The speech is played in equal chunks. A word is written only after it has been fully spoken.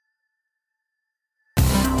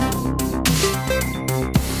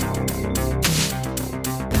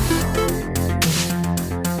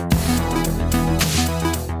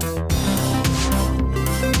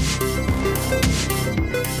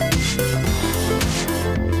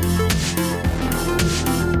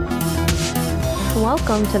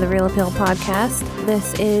welcome to the Real Appeal Podcast.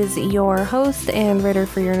 This is your host and writer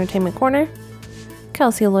for your Entertainment Corner,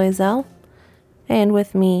 Kelsey Loisel. And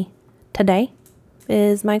with me today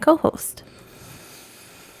is my co-host.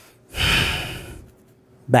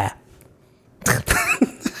 Bah.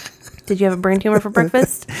 Did you have a brain tumor for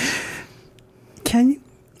breakfast? Can you?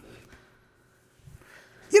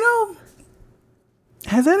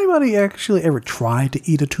 Has anybody actually ever tried to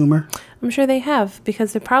eat a tumor? I'm sure they have,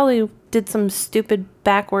 because they probably did some stupid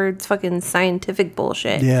backwards fucking scientific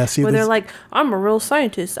bullshit. Yeah, see, where they're like, I'm a real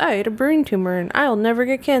scientist. I ate a brain tumor and I'll never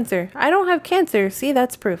get cancer. I don't have cancer. See,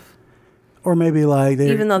 that's proof. Or maybe like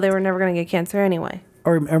they, even though they were never going to get cancer anyway.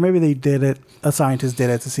 Or maybe they did it. A scientist did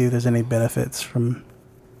it to see if there's any benefits from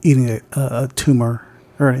eating a tumor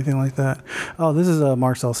or anything like that. Oh, this is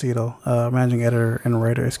Mark Salcedo, managing editor and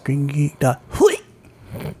writer at ScreenGeek.hui.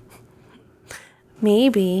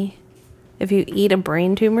 Maybe if you eat a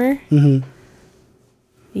brain tumor,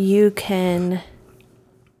 you can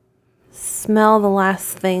smell the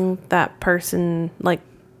last thing that person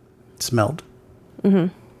smelled.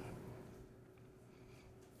 I'm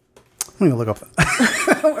gonna look up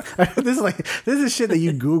that. This is shit that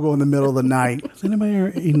you Google in the middle of the night. Has anybody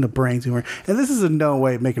ever eaten a brain tumor? And this is in no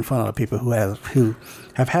way making fun of the people who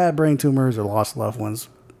have had brain tumors or lost loved ones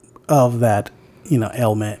of that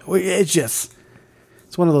ailment.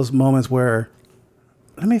 It's one of those moments where,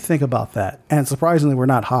 let me think about that. And surprisingly, we're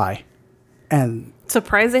not high. And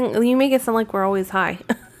surprising, you make it sound like we're always high.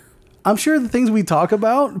 I'm sure the things we talk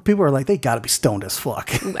about, people are like, they gotta be stoned as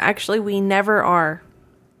fuck. Actually, we never are.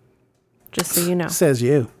 Just so you know. Says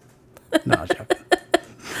you. No, I'm joking.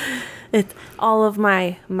 It's all of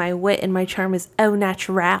my wit and my charm is au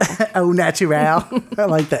naturel. Au naturel. I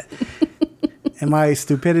like that. And my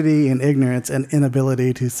stupidity and ignorance and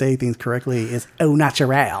inability to say things correctly is au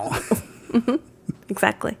naturel. Mm-hmm.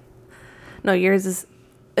 Exactly. No, yours is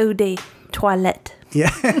eau de toilette. Yeah,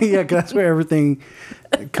 because that's where everything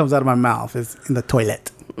comes out of my mouth, is in the toilet.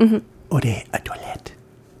 Mm-hmm. Eau de toilette.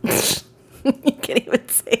 You can't even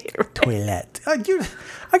say it right. Toilet.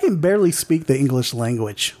 I can barely speak the English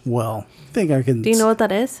language well. I think I can. Do you know what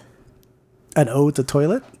that is? An ode to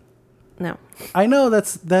toilet? No. I know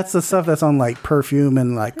that's the stuff that's on like perfume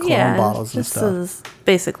and like cologne bottles and stuff. Is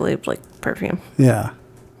basically like perfume. Yeah.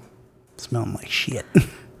 Smelling like shit.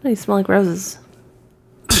 You smell like roses.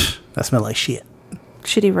 I smell like shit.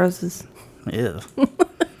 Shitty roses. Ew.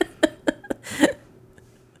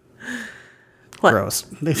 What? Gross.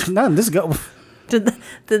 None. This go. Did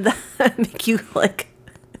that make you like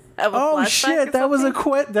have a flashback shit! That was a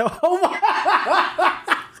quit. Oh my.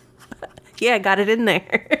 Yeah, I got it in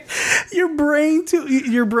there. Your brain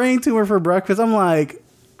tumor for breakfast. I'm like,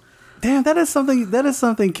 damn, that is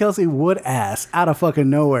something Kelsey would ask out of fucking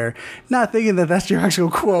nowhere, not thinking that that's your actual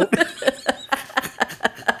quote.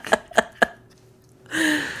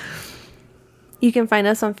 You can find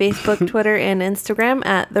us on Facebook, Twitter, and Instagram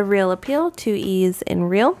at The Real Appeal, 2 E's in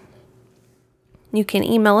real. You can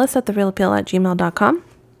email us at therealappeal@gmail.com.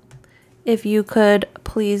 If you could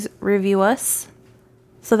please review us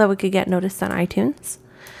so that we could get noticed on iTunes.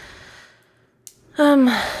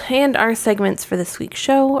 And our segments for this week's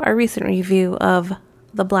show, our recent review of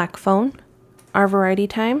The Black Phone. Our variety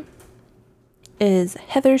time is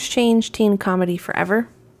Heather's Change Teen Comedy Forever.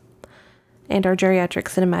 And our geriatric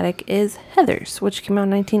cinematic is Heathers, which came out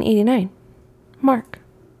in 1989. Mark.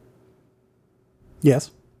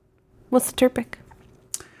 Yes. What's the topic?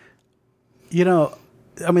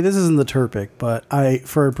 This isn't the topic, but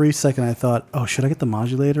for a brief second, I thought, oh, should I get the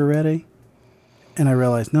modulator ready? And I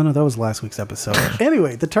realized, no, that was last week's episode.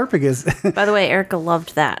 Anyway, the topic is... By the way, Erica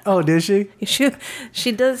loved that. Oh, did she?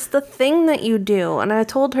 She does the thing that you do, and I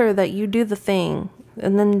told her that you do the thing,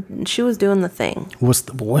 and then she was doing the thing. What's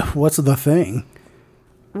the thing?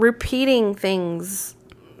 Repeating things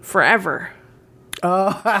forever.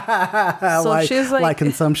 Oh, so she's like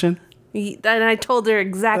consumption? And I told her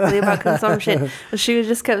exactly about consumption. She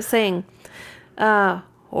just kept saying,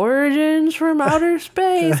 origins from outer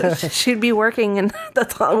space. She'd be working, and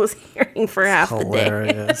that's all I was hearing for half the day.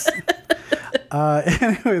 Hilarious.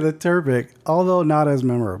 Anyway, the topic, although not as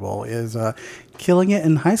memorable, is killing it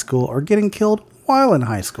in high school or getting killed while in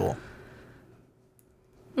high school.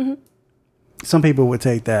 Mm-hmm. Some people would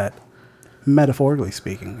take that metaphorically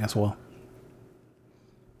speaking as well.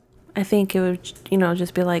 I think it would,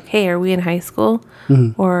 just be like, hey, are we in high school?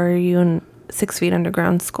 Mm-hmm. Or are you in 6 Feet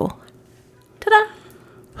Underground school? Ta-da!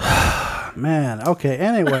 Man, okay.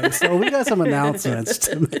 Anyway, so we got some announcements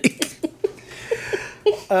to make.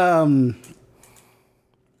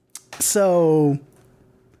 So...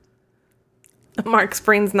 Mark's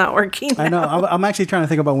brain's not working now. I know. I'm actually trying to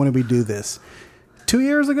think about when we do this. 2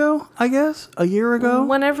 years ago, I guess, a year ago.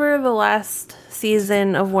 Whenever the last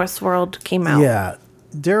season of Westworld came out. Yeah.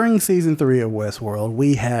 During season 3 of Westworld,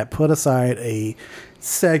 we had put aside a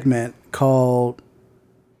segment called,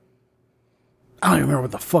 I don't even remember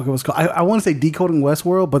what the fuck it was called. I want to say Decoding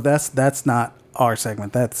Westworld, but that's not our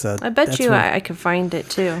segment. That's I bet you I could find it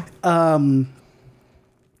too.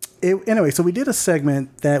 Anyway, so we did a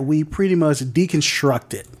segment that we pretty much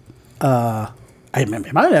deconstructed. I remember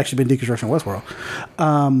it might have actually been Deconstruction Westworld.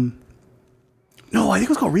 No, I think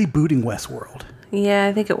it was called Rebooting Westworld. Yeah,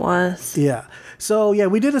 I think it was. Yeah. So, yeah,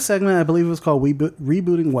 we did a segment, I believe it was called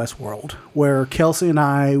Rebooting Westworld, where Kelsey and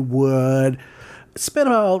I would spend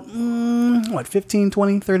about, 15,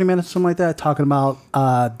 20, 30 minutes, something like that, talking about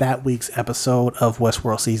that week's episode of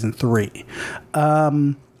Westworld Season 3.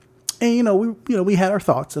 And, we had our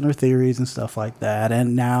thoughts and our theories and stuff like that.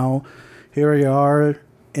 And now, here we are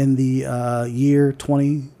in the year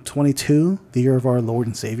 2022, the year of our Lord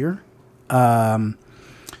and Savior.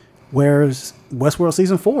 Whereas Westworld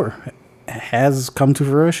Season 4 has come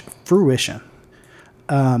to fruition.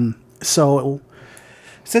 So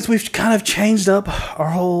since we've kind of changed up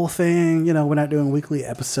our whole thing, we're not doing weekly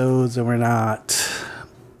episodes, and we're not,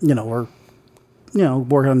 we're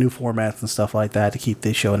working on new formats and stuff like that to keep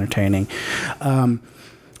this show entertaining.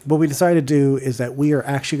 What we decided to do is that we are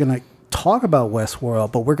actually going to talk about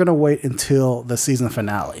Westworld, but we're going to wait until the season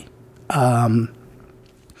finale.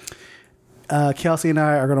 Kelsey and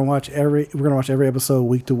I are going to watch every episode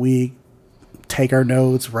week to week, take our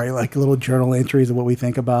notes, write like little journal entries of what we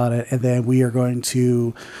think about it, and then we are going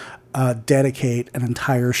to dedicate an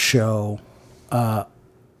entire show to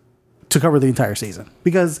cover the entire season.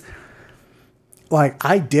 Because, like,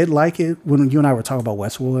 I did like it when you and I were talking about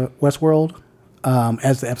Westworld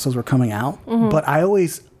as the episodes were coming out, but I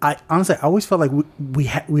honestly always felt like we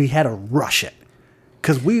had to rush it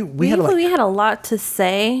because we had a lot to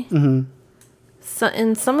say. Mm-hmm. So,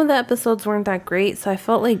 and some of the episodes weren't that great, so I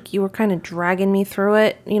felt like you were kind of dragging me through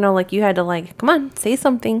it. Like you had to come on, say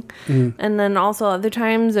something. Mm-hmm. And then also other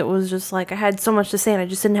times it was just like I had so much to say and I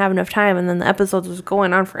just didn't have enough time, and then the episodes was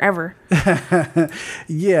going on forever.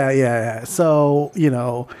 Yeah. So,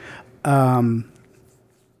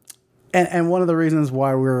 and one of the reasons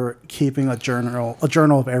why we're keeping a journal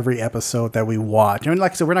of every episode that we watch. I mean,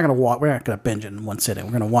 like I said, we're not going to binge it in one sitting.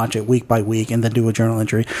 We're going to watch it week by week and then do a journal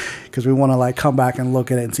entry because we want to come back and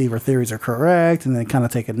look at it and see if our theories are correct, and then kind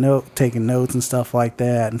of taking notes and stuff like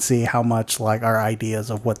that, and see how much our ideas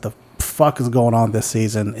of what the fuck is going on this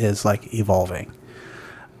season is evolving.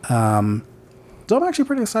 So I'm actually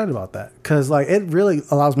pretty excited about that because it really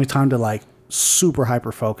allows me time to super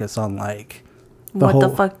hyper focus on what the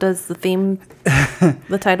fuck does the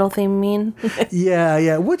title theme mean?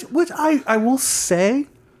 Yeah. Which I will say,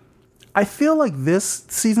 I feel like this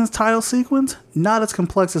season's title sequence, not as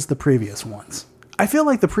complex as the previous ones. I feel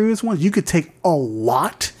like the previous ones, you could take a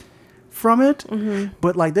lot from it,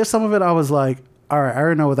 but there's some of it I was like, all right, I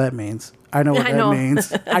already know what that means. I know what that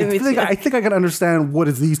means. I think I can understand what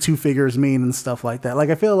does these two figures mean and stuff like that.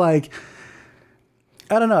 I feel like,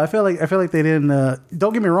 I don't know. I feel like they didn't.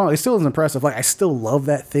 Don't get me wrong. It still is impressive. I still love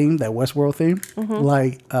that theme, that Westworld theme.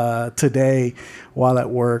 Mm-hmm. Today, while at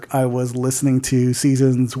work, I was listening to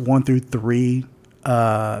seasons 1 through 3,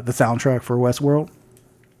 the soundtrack for Westworld,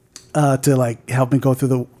 to help me go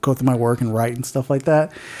through my work and write and stuff like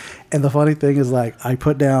that. And the funny thing is, I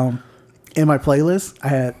put down in my playlist, I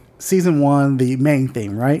had season 1, the main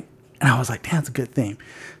theme, right? And I was like, damn, that's a good theme.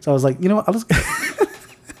 So I was like, you know what?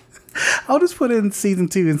 I'll just put in season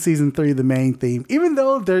 2 and season 3 the main theme, even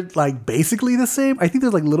though they're basically the same. I think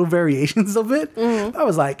there's little variations of it. Mm. I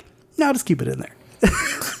was like, no, I'll just keep it in there.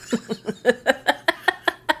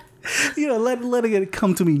 Letting it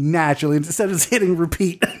come to me naturally instead of just hitting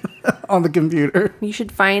repeat on the computer. You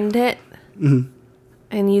should find it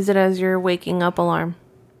and use it as your waking up alarm.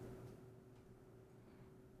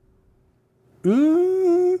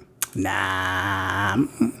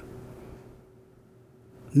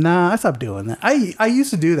 Nah, I stopped doing that. I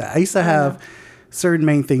used to do that. I used to have certain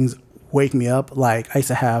main things wake me up. I used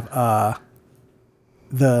to have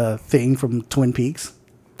the thing from Twin Peaks.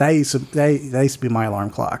 That used to be my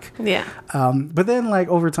alarm clock. Yeah. But then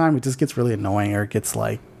over time it just gets really annoying, or it gets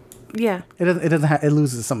yeah. It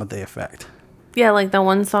loses some of the effect. Yeah, the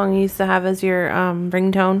one song you used to have as your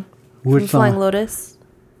ringtone. Which song? Flying Lotus.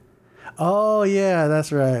 Oh yeah,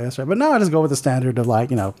 that's right. But now I just go with the standard of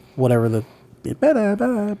whatever the. That's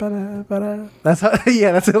how,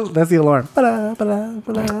 yeah. That's the alarm.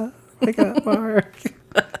 Wake up, Mark.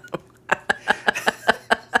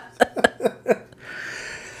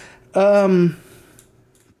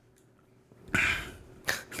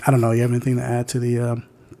 I don't know. You have anything to add to the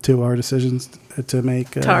to our decisions to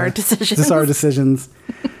make? To our decisions. Just our decisions.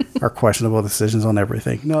 Our questionable decisions on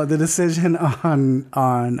everything. No, the decision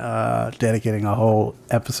on dedicating a whole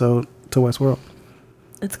episode to Westworld.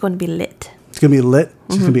 It's going to be lit. It's going to be lit.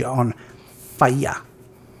 It's going to be on fire.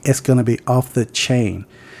 It's going to be off the chain.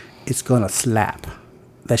 It's going to slap.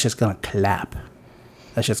 That's just going to clap.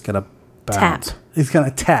 That's just going to bounce. Tap. It's going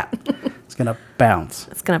to tap. It's going to bounce.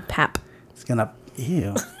 It's going to pap. It's going to...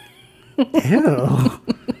 Ew. Ew.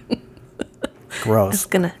 Gross. It's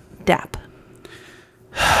going to dap.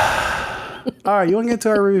 All right, you want to get to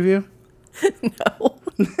our review? No.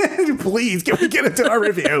 Please, can we get into our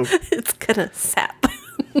review? It's going to sap.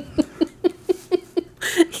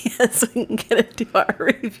 Yes, we can get into our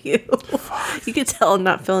review. Fuck. You can tell I'm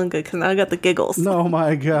not feeling good because now I got the giggles. No,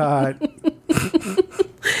 my God.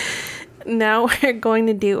 Now we're going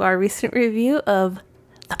to do our recent review of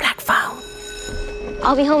The Black Phone.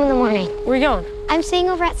 I'll be home in the morning. Where you going? I'm staying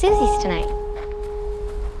over at Susie's tonight.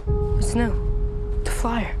 What's new? The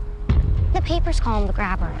flyer. The papers call him the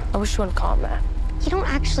grabber. I wish you wouldn't call him that. You don't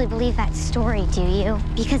actually believe that story, do you?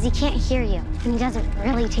 Because he can't hear you, and he doesn't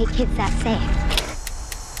really take kids that safe.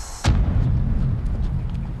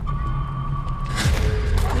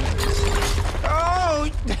 Oh,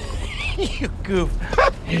 you goof.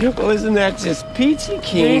 Well, isn't that just peachy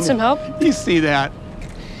keen? You need some help? You see that?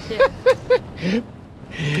 Yeah.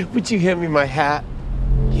 Would you hand me my hat?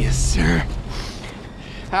 Yes, sir.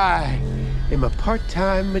 I am a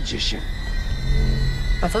part-time magician.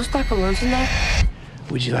 Are those black balloons in there?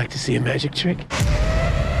 Would you like to see a magic trick?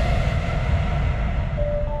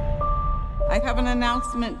 I have an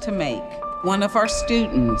announcement to make. One of our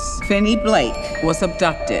students, Finney Blake, was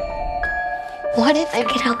abducted. What if I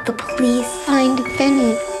could help the police find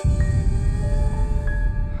Finney?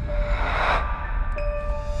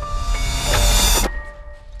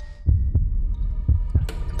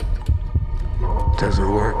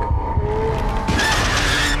 Doesn't work.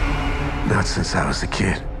 Not since I was a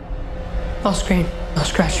kid. I'll scream. I'll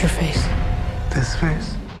scratch your face. This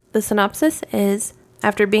face? The synopsis is,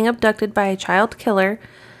 after being abducted by a child killer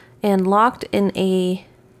and locked in a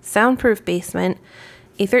soundproof basement,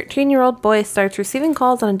 a 13-year-old boy starts receiving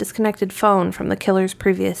calls on a disconnected phone from the killer's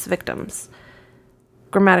previous victims.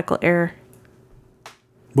 Grammatical error.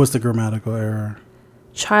 What's the grammatical error?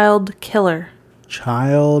 Child killer.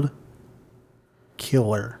 Child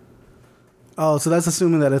killer. Oh, so that's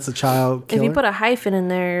assuming that it's a child killer? If you put a hyphen in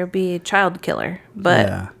there, it'd be child killer. But,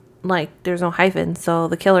 Yeah. there's no hyphen, so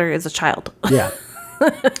the killer is a child. Yeah.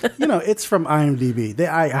 It's from IMDb.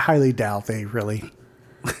 I highly doubt they really...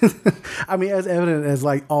 I mean, as evident as,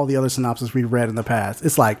 all the other synopses we read in the past,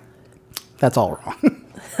 it's that's all wrong.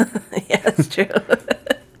 Yeah, that's true.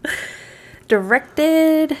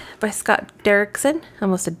 Directed by Scott Derrickson. I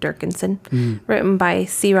almost said Derkinson. Written by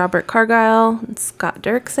C. Robert Cargyle and Scott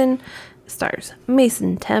Derrickson. Stars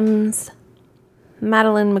Mason Thames,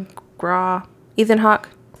 Madeline McGraw, Ethan Hawke,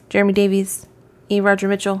 Jeremy Davies, E. Roger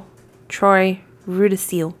Mitchell, Troy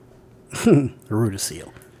Rudisill.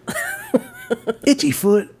 Rudisill. Itchy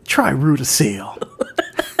foot, try Rudisill.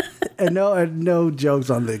 and no jokes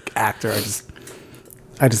on the actor.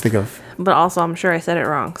 I just think of But also, I'm sure I said it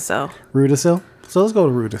wrong, so. Rudisill. So let's go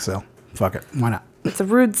to Rudisill. Fuck it. Why not? It's a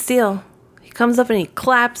rude seal. He comes up and he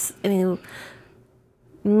claps and he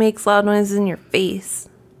makes loud noises in your face.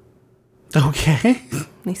 Okay. And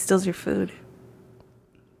he steals your food.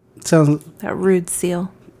 Sounds That rude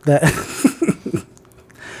seal. that.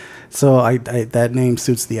 So I that name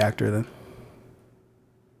suits the actor then.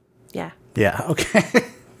 Yeah. Yeah. Okay.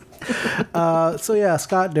 So yeah,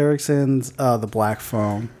 Scott Derrickson's The Black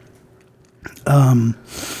Phone.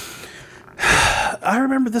 I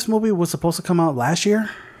remember this movie was supposed to come out last year,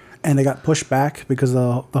 and it got pushed back because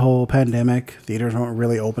of the whole pandemic. Theaters weren't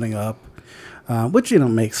really opening up, which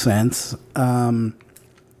makes sense. I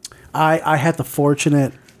had the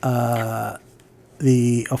fortunate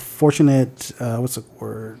what's the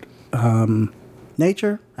word?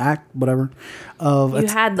 Nature, act, whatever. You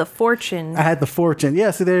had the fortune. I had the fortune.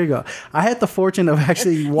 Yeah, see, there you go. I had the fortune of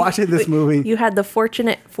actually watching this movie. You had the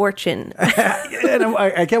fortunate fortune. And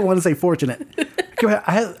I kept wanting to say fortunate.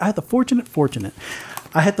 I had the fortunate.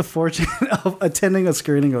 I had the fortune of attending a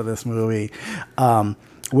screening of this movie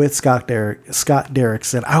with Scott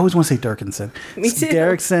Derrickson. I always want to say Derkinson. Me too.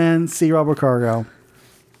 Derrickson, C. Robert Cargill.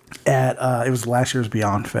 At it was last year's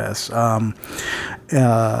Beyond Fest.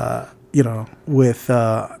 With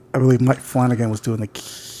I believe Mike Flanagan was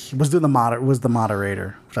the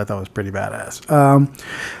moderator, which I thought was pretty badass.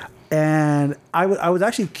 And I was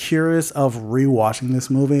actually curious of rewatching this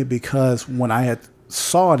movie because when I had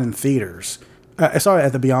saw it in theaters, sorry,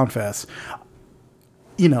 at the Beyond Fest.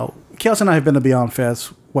 You know, Kelsey and I have been to Beyond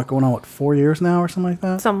Fest, going on, 4 years now or something like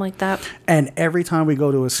that? Something like that. And every time we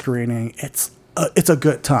go to a screening, it's a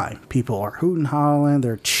good time. People are hooting, hollering,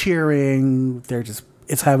 they're cheering,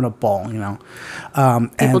 it's having a ball, you know.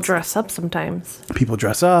 People dress up sometimes. People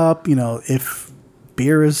dress up, you know, if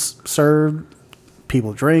beer is served,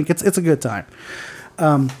 people drink. It's a good time.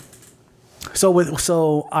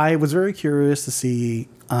 So I was very curious to see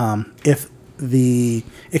if the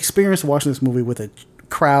experience of watching this movie with a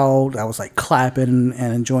crowd, I was like clapping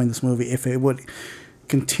and enjoying this movie, if it would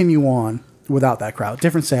continue on without that crowd.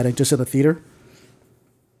 Different setting, just at the theater.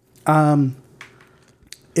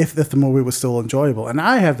 If the movie was still enjoyable. And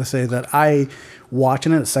I have to say that I,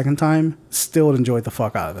 watching it a second time, still enjoyed the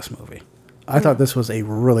fuck out of this movie. I thought this was a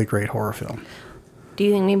really great horror film. Do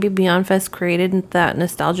you think maybe Beyond Fest created that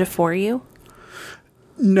nostalgia for you?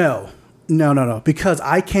 No. Because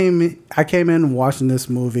I came in watching this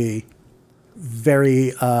movie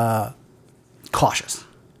very cautious,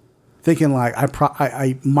 thinking like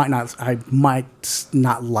I might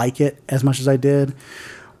not like it as much as I did,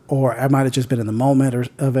 or I might have just been in the moment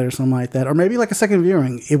of it or something like that, or maybe like a second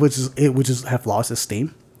viewing, it would just have lost its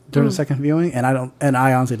steam during the second viewing, and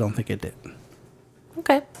I honestly don't think it did.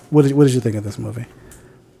 Okay. What did you think of this movie?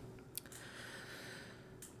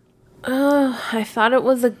 I thought it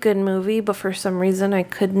was a good movie, but for some reason I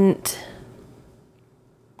couldn't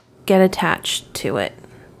get attached to it,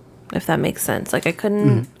 if that makes sense. Like I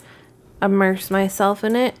couldn't immerse myself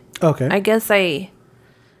in it. Okay. I guess I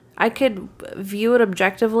could view it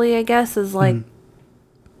objectively, I guess, as like,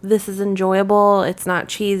 this is enjoyable. It's not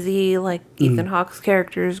cheesy. Like Ethan Hawke's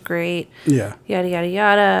character is great. Yeah. Yada, yada,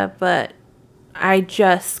 yada. But I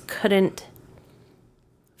just couldn't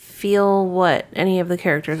feel what any of the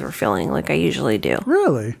characters were feeling like I usually do.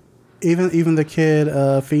 Really? Even the kid,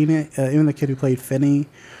 even the kid who played Finney,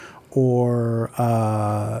 or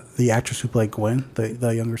the actress who played Gwen,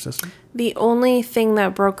 the younger sister? The only thing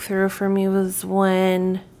that broke through for me was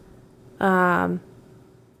when the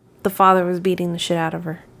father was beating the shit out of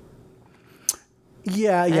her.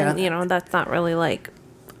 Yeah. And, you know, that's not really like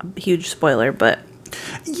a huge spoiler, but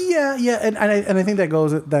Yeah, and I think that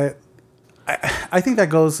goes I think that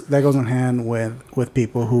goes in hand with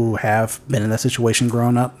people who have been in that situation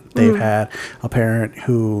growing up. They've had a parent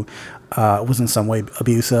who was in some way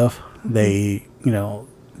abusive. They, you know,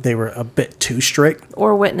 they were a bit too strict,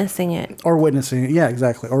 or witnessing it. Yeah,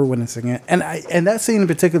 exactly, or witnessing it. And that scene in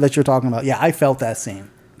particular that you're talking about, yeah, I felt that scene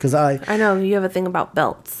because I know you have a thing about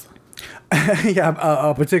belts. yeah,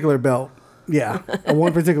 a particular belt. Yeah,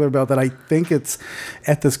 one particular belt that I think it's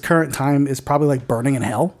at this current time is probably like burning in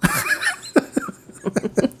hell.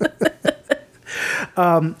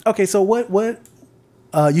 Okay, so what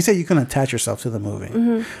you say you couldn't attach yourself to the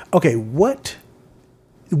movie. Okay, what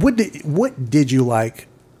did you like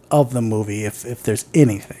of the movie, if there's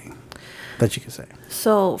anything that you could say?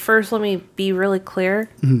 So first, let me be really clear.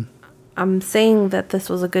 I'm saying that this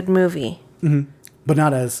was a good movie, but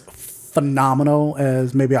not as phenomenal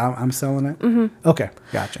as maybe I'm selling it. Okay,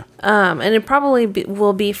 gotcha. and it probably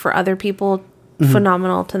will be for other people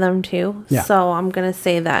phenomenal to them too. Yeah. So I'm gonna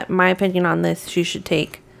say that my opinion on this you should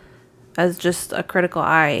take as just a critical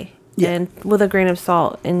eye and with a grain of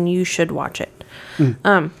salt, and you should watch it.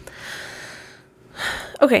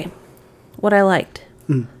 Okay, what I liked,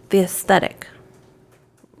 the aesthetic.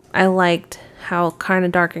 I liked how kind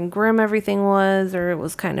of dark and grim everything was, or it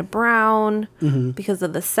was kind of brown because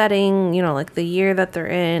of the setting, you know, like the year that they're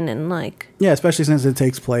in, and like... Yeah, especially since it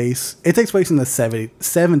takes place in the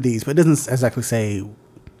 70s, but it doesn't exactly say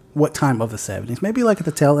what time of the 70s. Maybe like at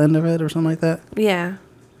the tail end of it or something like that. Yeah.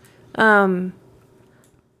 And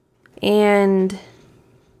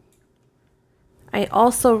I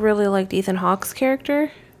also really liked Ethan Hawke's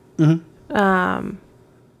character.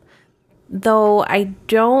 Though I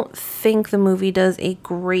don't think the movie does a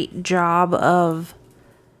great job of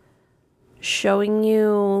showing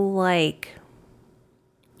you like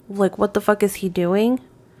what the fuck is he doing?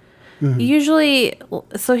 Usually,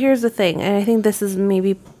 so here's the thing, and I think this is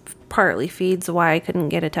maybe partly feeds why I couldn't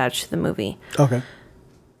get attached to the movie. Okay.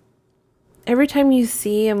 Every time you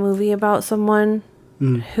see a movie about someone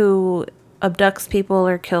who abducts people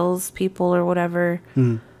or kills people or whatever,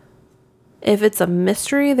 if it's a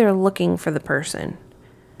mystery, they're looking for the person.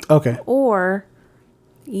 Okay. Or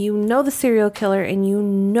you know the serial killer and you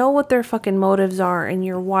know what their fucking motives are, and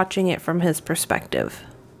you're watching it from his perspective.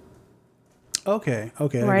 Okay. I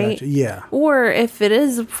Right? gotcha. Yeah. Or if it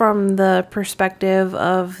is from the perspective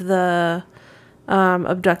of the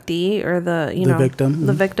abductee or the victim.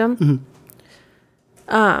 the victim,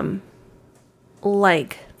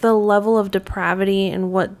 like the level of depravity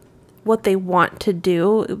and what they want to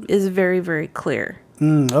do is very, very clear.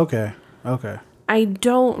 Okay. I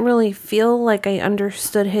don't really feel like I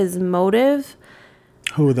understood his motive.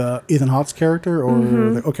 Who, the Ethan Hawke's character, or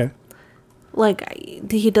okay?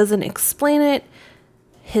 Like, he doesn't explain it.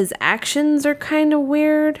 His actions are kind of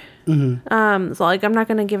weird. So, like, I'm not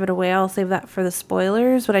going to give it away. I'll save that for the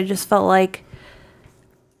spoilers. But I just felt like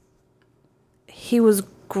he was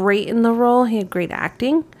great in the role. He had great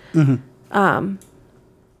acting.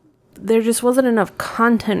 There just wasn't enough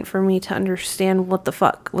content for me to understand what the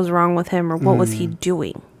fuck was wrong with him or what was he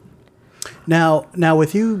doing. Now,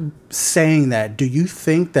 with you saying that, do you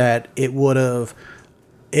think that it would have,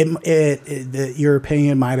 your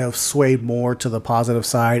opinion might have swayed more to the positive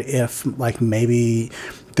side if, like, maybe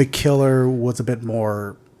the killer was a bit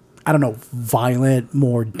more, I don't know, violent,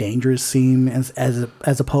 more dangerous scene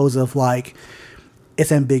as opposed of, like,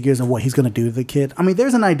 it's ambiguous of what he's going to do to the kid. I mean,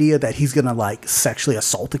 there's an idea that he's going to, like, sexually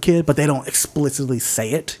assault the kid, but they don't explicitly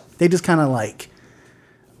say it. They just kind of, like,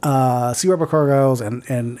 C. Robert Cargile's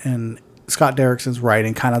and Scott Derrickson's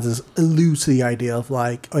writing kind of just alludes to the idea of,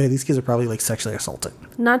 like, oh yeah, these kids are probably, like, sexually assaulted.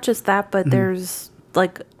 Not just that, but there's,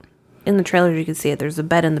 like, in the trailers you can see it, there's a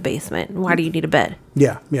bed in the basement. Why do you need a bed?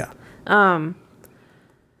 Yeah.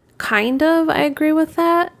 Kind of, I agree with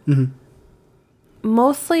that.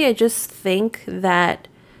 Mostly, I just think that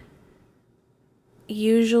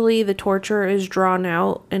usually the torture is drawn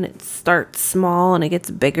out and it starts small and it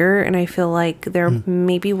gets bigger. And I feel like there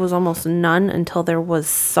maybe was almost none until there was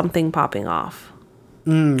something popping off.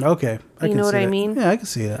 Okay. You know what I mean? Yeah, I can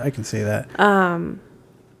see that.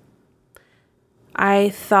 I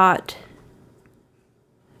thought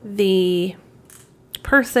the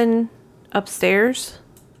person upstairs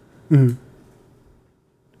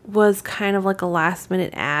was kind of like a last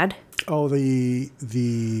minute ad. Oh, the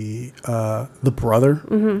brother.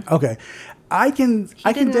 Okay, I can Didn't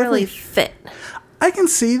definitely really fit. I can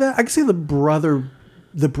see that. I can see the brother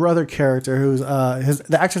character who's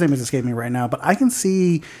the actor's name is escaping me right now, but I can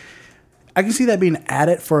see that being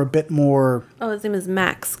added for a bit more. Oh, his name is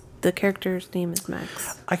Max. The character's name is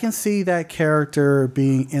Max. I can see that character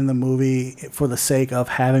being in the movie for the sake of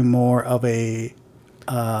having more of a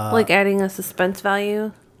like adding a suspense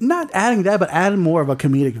value. Not adding that, but adding more of a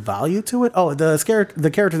comedic value to it. Oh, the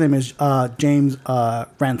character's name is James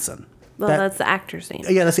Ranson. Well, that's the actor's name.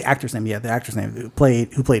 Yeah, that's the actor's name. Yeah, the actor's name who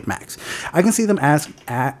played Max. I can see them adding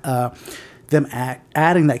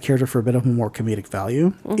that character for a bit of a more comedic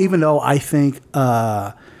value. Even though I think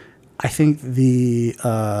the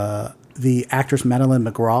actress Madeline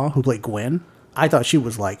McGraw who played Gwen, I thought she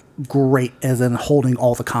was, like, great as in holding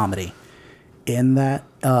all the comedy in that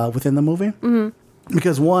within the movie.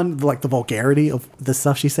 Because one, like, the vulgarity of the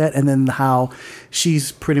stuff she said, and then how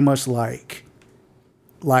she's pretty much like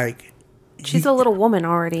she's a little woman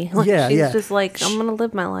already. Like, she's just like, I'm gonna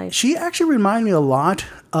live my life. She actually reminded me a lot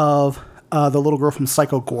of the little girl from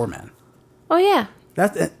Psycho Goreman. Oh yeah.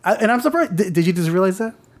 And I'm surprised. Did you just realize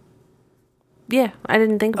that? Yeah, I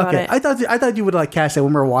didn't think about it. I thought you would, like, catch that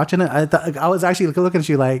when we were watching it. I was actually looking at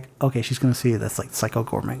you like, okay, she's gonna see that's, like, Psycho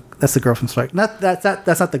Goreman. That's the girl from Psycho. That's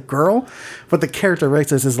not the girl, but the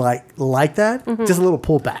characteristics is like that. Just a little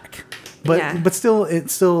pullback, but still,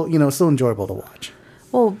 it's still enjoyable to watch.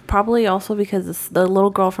 Well, probably also because the little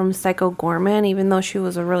girl from Psycho Goreman, even though she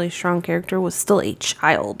was a really strong character, was still a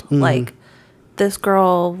child. Like, this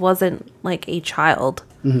girl wasn't, like, a child.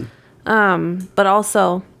 But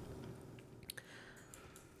also,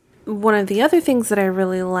 one of the other things that I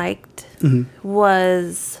really liked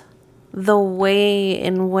was the way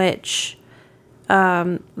in which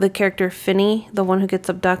the character Finney, the one who gets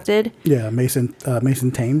abducted. Yeah, Mason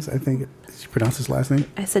Thames, I think you pronounce his last name.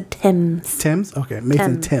 I said Timms. Timms? Okay,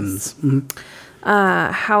 Mason Timms.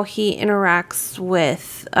 How he interacts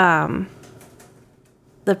with the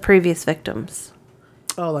previous victims.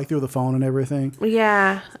 Oh, like through the phone and everything?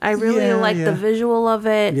 Yeah, I really like the visual of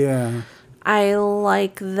it. Yeah. I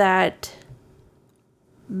like that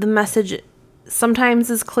the message sometimes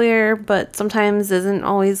is clear, but sometimes isn't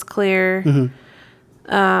always clear.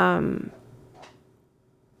 I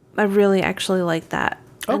really actually like that.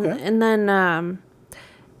 Okay. And then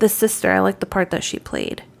the sister, I like the part that she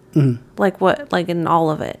played. Like in all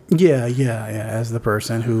of it. Yeah. As the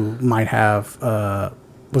person who might have,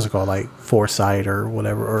 what's it called, like foresight or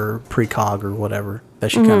whatever, or precog or whatever. That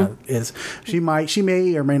she kind of is. She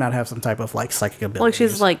may or may not have some type of, like, psychic ability. Like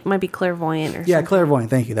she's like might be clairvoyant or something. Yeah, clairvoyant.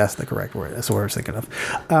 Thank you. That's the correct word. That's what I was thinking of.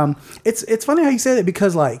 It's funny how you say that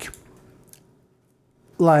because like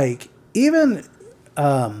even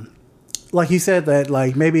like you said that,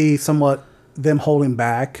 like, maybe somewhat them holding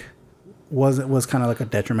back was kind of like a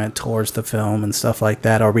detriment towards the film and stuff like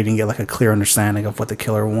that, or we didn't get like a clear understanding of what the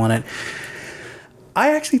killer wanted.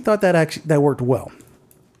 I actually thought that worked well,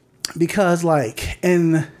 because like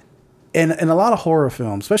in a lot of horror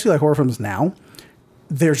films, especially like horror films now,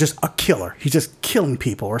 there's just a killer. He's just killing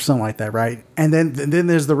people or something like that, right? And then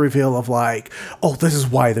there's the reveal of like, oh, this is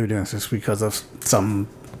why they're doing this. It's because of some,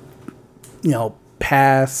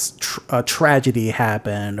 past tragedy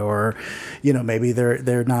happened, or, maybe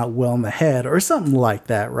they're not well in the head or something like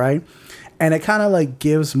that, right? And it kind of like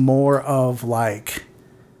gives more of like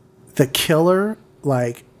the killer,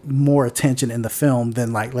 like more attention in the film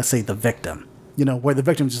than like, let's say, the victim, where the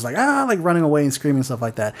victim's just like, like running away and screaming and stuff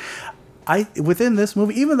like that. Within this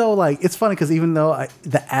movie, even though like it's funny because even though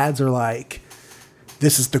the ads are like,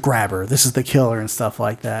 this is the grabber, this is the killer and stuff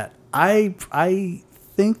like that, I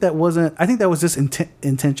think that was just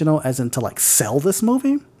intentional, as in to like sell this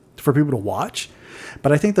movie for people to watch.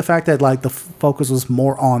 But I think the fact that like the focus was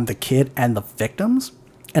more on the kid and the victims,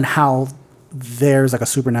 and how there's like a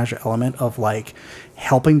supernatural element of like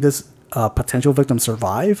helping this potential victim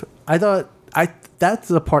survive, that's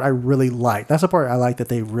the part I really like. That's the part I like that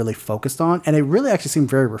they really focused on. And it really actually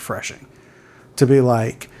seemed very refreshing to be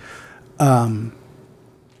like,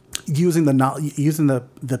 using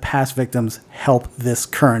the past victims help this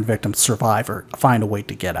current victim survive or find a way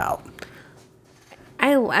to get out.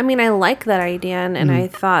 I mean, I like that idea, and I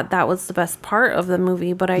thought that was the best part of the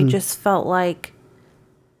movie, but I just felt like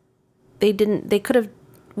they could have,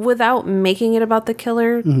 without making it about the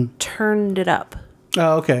killer, turned it up.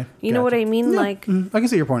 Oh, okay. You know what I mean? Yeah. Like, I can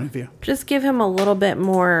see your point of view. Just give him a little bit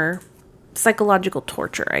more psychological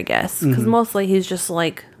torture, I guess, because mostly he's just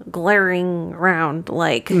like glaring around,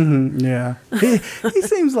 like. Yeah, he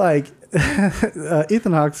seems like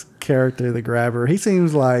Ethan Hawke's character, the grabber. He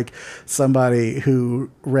seems like somebody who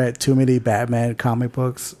read too many Batman comic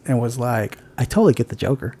books and was like, I totally get the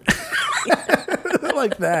Joker.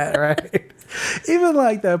 Like that, right? Even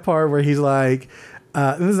like that part where he's like,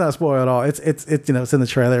 this is not a spoiler at all. It's it's in the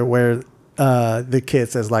trailer where the kid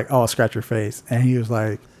says like, "Oh, scratch your face," and he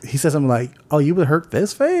says something like, "Oh, you would hurt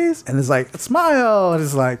this face," and it's like, "Smile," and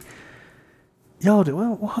it's like, yo,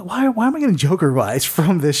 why am I getting Joker vibes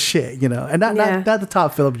from this shit? And not the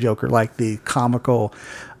Todd Phillips Joker, like the comical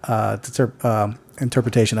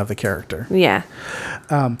interpretation of the character. Yeah.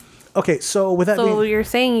 Okay, so with that So you're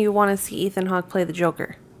saying you want to see Ethan Hawke play the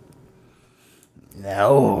Joker?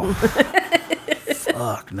 No.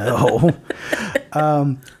 Fuck no.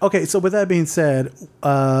 Okay, so with that being said,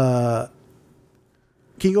 can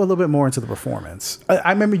you go a little bit more into the performance?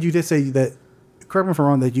 I remember you did say that, correct me if I'm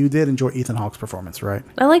wrong, that you did enjoy Ethan Hawke's performance, right?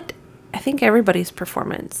 I think everybody's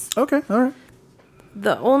performance. Okay, all right.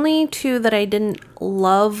 The only two that I didn't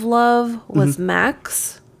love was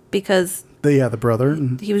Max, because The brother.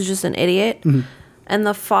 he was just an idiot. And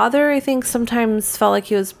the father, I think, sometimes felt like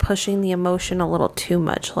he was pushing the emotion a little too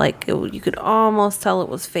much. Like, you could almost tell it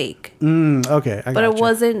was fake. Okay, but it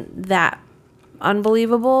wasn't that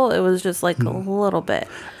unbelievable. It was just like a little bit.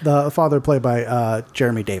 The father played by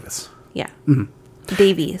Jeremy Davis. Yeah.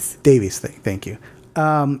 Davies. Thank you.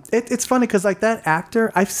 It's funny because like that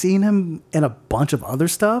actor, I've seen him in a bunch of other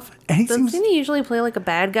stuff, and Doesn't he usually play like a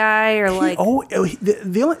bad guy or like?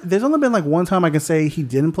 There's only been like one time I can say he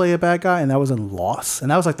didn't play a bad guy, and that was in Lost, and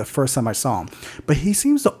that was like the first time I saw him. But he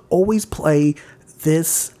seems to always play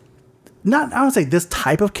this, I don't say this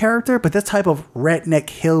type of character, but this type of redneck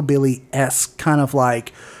hillbilly-esque kind of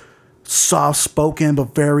like soft-spoken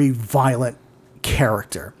but very violent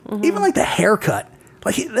character. Even like the haircut,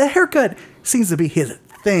 the haircut seems to be his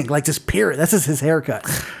thing, like just period. That's just his haircut.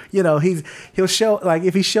 He'll show, like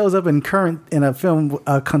if he shows up in a film,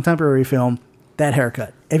 a contemporary film, that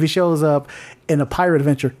haircut. If he shows up in a pirate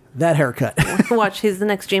adventure, that haircut. Watch, he's the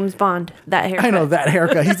next James Bond. That haircut. I know that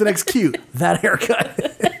haircut. He's the next cute. That haircut.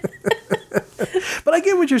 But I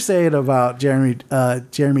get what you're saying about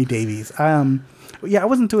Jeremy Davies. I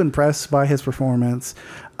wasn't too impressed by his performance.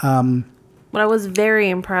 But I was very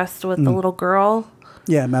impressed with the little girl.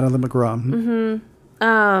 Yeah, Madeline McGraw.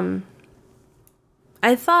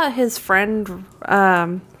 I thought his friend,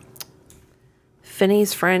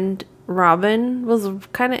 Finney's friend, Robin, was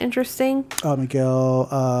kind of interesting. Miguel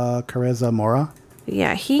Careza Mora.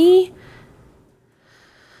 Yeah, he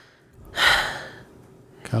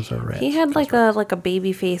He had like a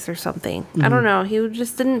baby face or something. I don't know. He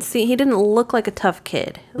just he didn't look like a tough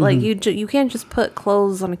kid. Like you can't just put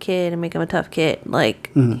clothes on a kid and make him a tough kid. Like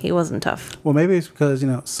he wasn't tough. Well, maybe it's because,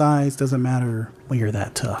 size doesn't matter when you're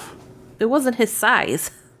that tough. It wasn't his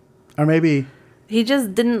size. Or maybe he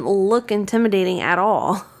just didn't look intimidating at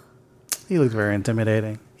all. He looked very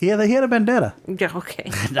intimidating. He had a vendetta. Yeah,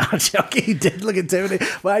 okay. No, I'm joking. He did look intimidating.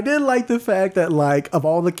 But I did like the fact that, like, of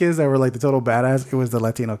all the kids that were, like, the total badass, it was the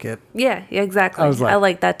Latino kid. Yeah, exactly. I was like- I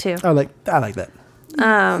like that too. I like that.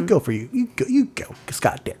 Go for you. You go.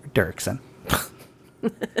 Scott Derrickson.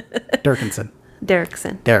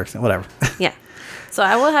 Derrickson, whatever. Yeah. So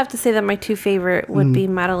I will have to say that my two favorite would be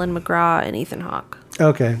Madeline McGraw and Ethan Hawke.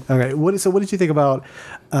 Okay. What did you think about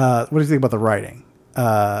the writing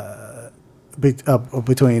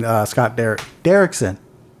between Scott Derrickson?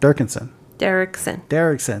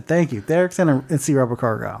 Thank you, Derrickson and C. Robert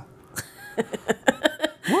Cargill.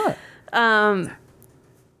 What?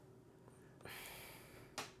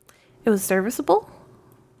 It was serviceable.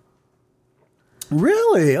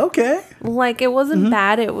 Really? Okay. Like, it wasn't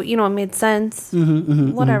bad. It made sense.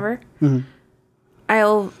 Whatever.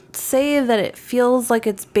 I'll say that it feels like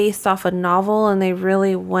it's based off a novel, and they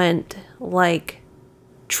really went, like,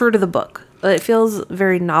 true to the book. It feels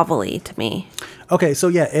very novel-y to me. Okay, so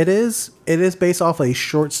yeah, it is based off a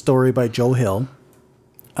short story by Joe Hill.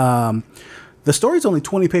 The story's only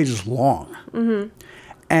 20 pages long.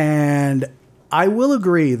 And I will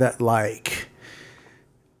agree that, like,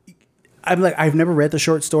 I've never read the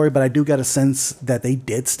short story, but I do get a sense that they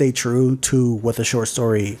did stay true to what the short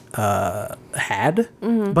story had.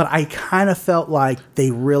 But I kind of felt like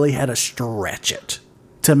they really had to stretch it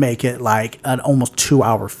to make it like an almost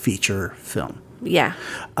 2-hour feature film. Yeah.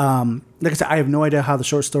 Like I said, I have no idea how the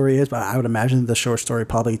short story is, but I would imagine the short story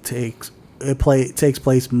probably takes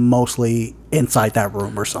place mostly inside that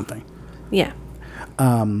room or something. Yeah.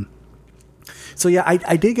 So yeah,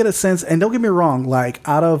 I did get a sense, and don't get me wrong, like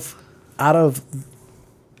out of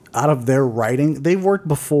their writing, they've worked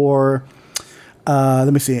before.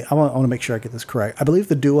 Let me see. I want to make sure I get this correct. I believe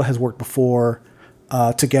the duo has worked before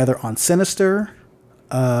together on Sinister.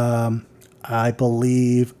 I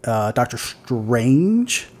believe Doctor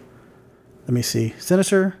Strange. Let me see.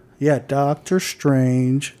 Sinister. Yeah, Doctor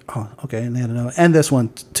Strange. Oh, okay, and they had another, and this one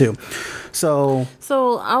too. So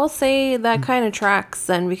I'll say that kind of tracks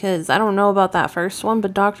then, because I don't know about that first one,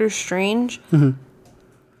 but Doctor Strange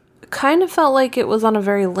kind of felt like it was on a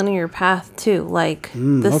very linear path too, like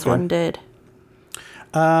this one did.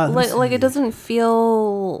 Like it doesn't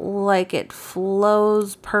feel like it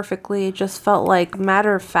flows perfectly. It just felt like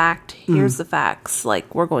matter of fact. Here's the facts.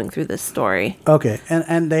 Like, we're going through this story. Okay,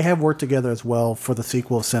 and they have worked together as well for the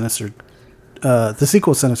sequel of Sinister. The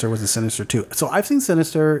sequel of Sinister was in Sinister 2. So I've seen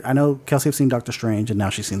Sinister. I know Kelsey have seen Doctor Strange, and now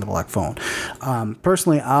she's seen The Black Phone.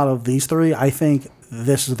 Personally, out of these three, I think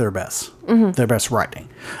this is their best. Their best writing.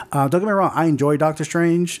 Don't get me wrong. I enjoy Doctor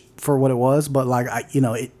Strange for what it was, but like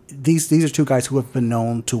these are two guys who have been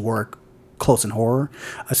known to work close in horror,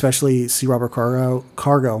 especially C. Robert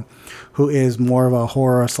Cargill, who is more of a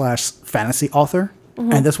horror / fantasy author,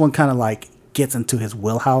 and this one kind of like gets into his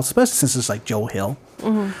wheelhouse, especially since it's like Joe Hill.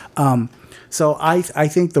 So I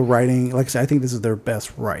think the writing, like I said, I think this is their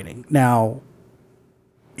best writing. Now,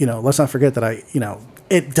 let's not forget that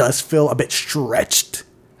it does feel a bit stretched.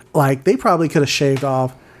 Like, they probably could have shaved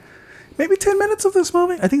off maybe 10 minutes of this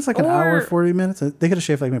movie. I think it's like an hour, 40 minutes. They could have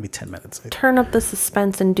shaved like maybe 10 minutes. Turn up the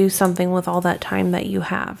suspense and do something with all that time that you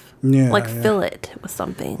have. Fill it with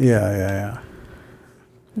something. Yeah.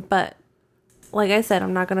 But like I said,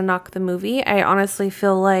 I'm not going to knock the movie. I honestly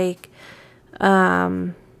feel like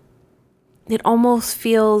it almost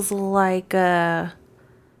feels like R.L.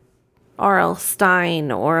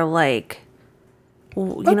 Stein, or like,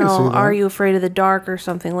 Are You Afraid of the Dark or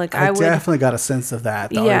something. Like, I would definitely got a sense of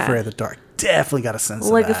that. Are You Afraid of the Dark? Definitely got a sense of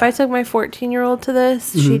that. Like, if I took my 14-year-old to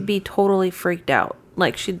this, she'd be totally freaked out.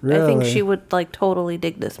 Like, I think she would like totally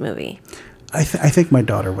dig this movie. I think my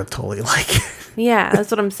daughter would totally like it. Yeah, that's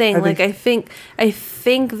what I'm saying. I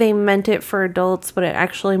think they meant it for adults, but it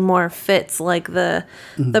actually more fits like the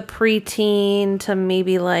preteen to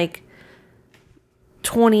maybe like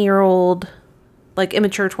 20-year-old, like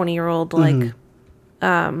immature 20-year-old, like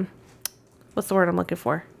what's the word I'm looking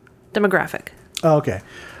for? Demographic. Oh, okay.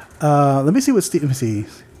 Let me see.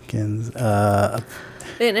 And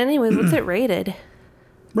anyways, what's it rated?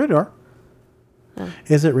 Rated R. Oh.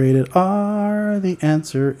 Is it rated R? The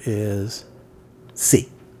answer is C.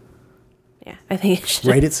 Yeah, I think it should.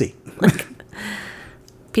 Rated C.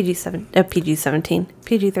 PG-17,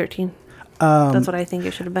 PG-13. That's what I think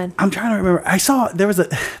it should have been. I'm trying to remember. I saw there was a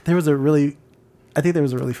really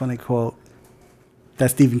funny quote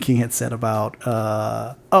that Stephen King had said about.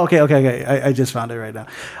 Okay. I just found it right now.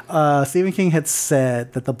 Stephen King had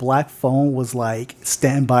said that The Black Phone was like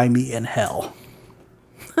Stand By Me in Hell.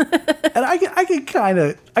 And I can actually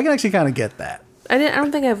kind of get that. I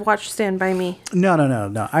don't think I've watched Stand By Me. No.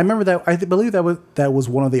 I remember that. I believe that was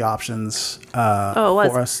one of the options. Oh, it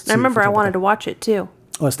was. For us I remember I to wanted to watch it too.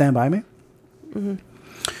 Oh, Stand By Me. Mm-hmm.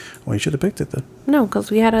 Well, you should have picked it then. No,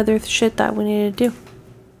 because we had other shit that we needed to do.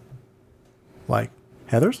 Like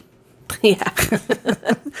Heathers. Yeah.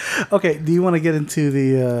 Okay. Do you want to get into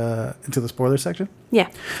the spoiler section? Yeah.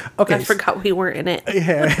 Okay. I forgot we weren't in it.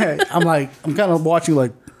 Yeah. I'm kind of watching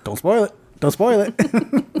like, don't spoil it. Don't spoil it.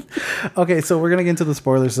 Okay, so we're gonna get into the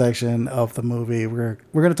spoiler section of the movie. We're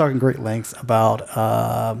gonna talk in great lengths about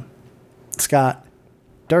Scott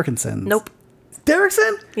Derrickson. Nope.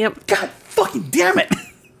 Derrickson? Yep. God fucking damn it.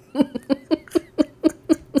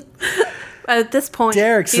 At this point,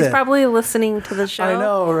 Derrickson. he's probably listening to the show. I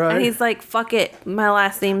know, right? And he's like, "Fuck it, my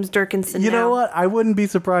last name's Derrickson." You know what? I wouldn't be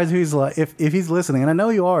surprised if he's listening, and I know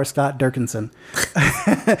you are, Scott Derrickson.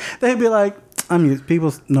 They'd be like, I'm used.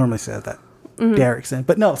 People normally say that. Mm-hmm. Derrickson.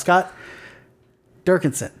 But no, Scott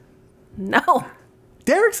Derrickson. No.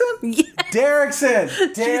 Derrickson? Yeah. Derrickson.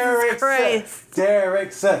 Jesus Christ.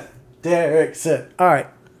 Derrickson. All right.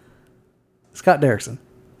 Scott Derrickson.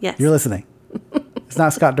 Yes. You're listening. It's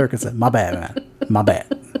not Scott Derrickson. My bad, man. My bad.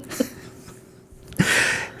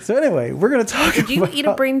 So anyway, we're going to talk Did you eat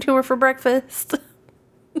a brain tumor for breakfast?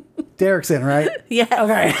 Derrickson, right? Yes.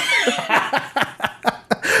 Okay.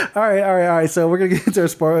 All right. So we're gonna get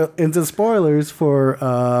into spoilers for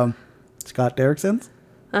Scott Derrickson's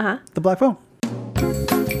The Black Phone.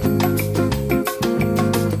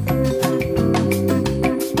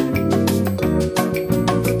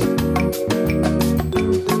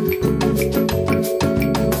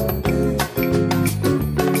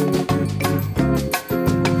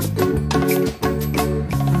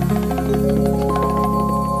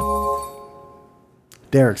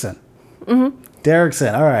 Derrickson. Mm-hmm.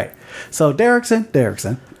 Derrickson. All right. So Derrickson.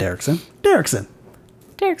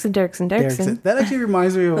 That actually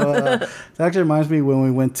reminds me of when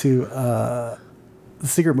we went to the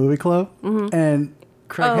Secret Movie Club, and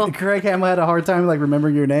Craig Hamill had a hard time like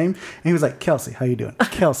remembering your name, and he was like, "Kelsey, how you doing?"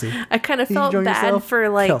 Kelsey. I kind of felt bad for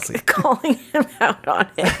like Kelsey. calling him out on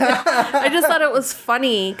it. I just thought it was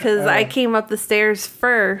funny because I came up the stairs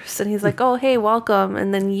first, and he's like, "Oh, hey, welcome,"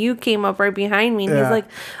 and then you came up right behind me, and he's like,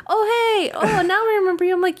 "Oh, hey, oh, now I remember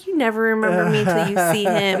you." I'm like, "You never remember me till you see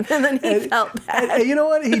him," and then he felt bad. And you know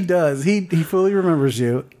what? He does. He fully remembers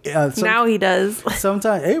you. Now he does.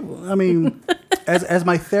 Sometimes, I mean, as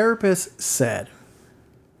my therapist said,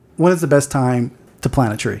 when is the best time to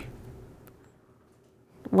plant a tree?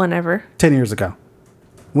 Whenever. 10 years ago.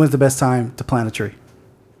 When's the best time to plant a tree?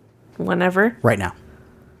 Whenever. Right now.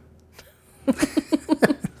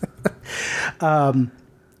 So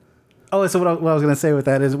what I was going to say with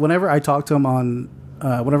that is whenever I talk to him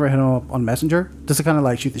whenever I hit him up on Messenger, just to kind of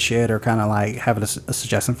like shoot the shit or kind of like have a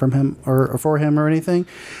suggestion from him or for him or anything,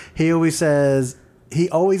 he always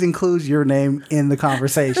includes your name in the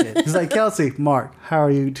conversation. He's like, Kelsey, Mark, how are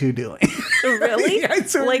you two doing? Really? Yeah,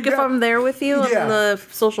 like if I'm there with you on the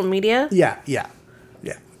social media? Yeah.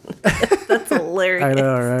 That's hilarious. I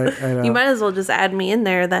know, right? You might as well just add me in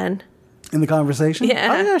there then. In the conversation? Yeah.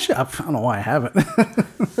 Oh, yeah, shit. I don't know why I haven't.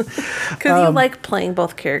 Because you like playing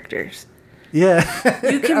both characters. Yeah.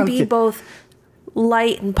 You can be both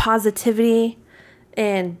light and positivity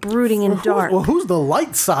and brooding and dark. Well, who's the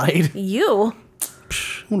light side? You.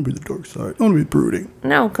 I want to be the dark side. I want to be brooding.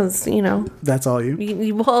 No, because, That's all you?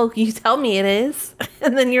 you tell me it is.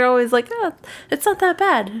 And then you're always like, oh, it's not that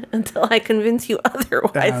bad. Until I convince you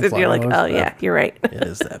otherwise. And you're like, oh, yeah, you're right. It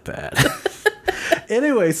is that bad.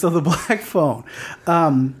 Anyway, so the Black Phone.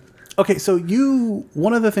 Okay, so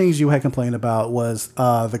one of the things you had complained about was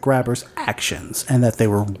the grabber's actions and that they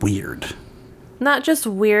were weird. Not just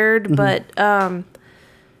weird, but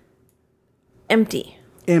empty.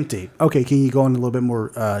 Empty. Okay, can you go into a little bit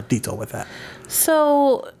more detail with that?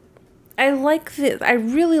 So I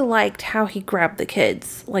really liked how he grabbed the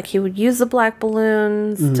kids. Like he would use the black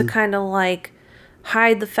balloons to kind of like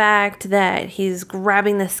hide the fact that he's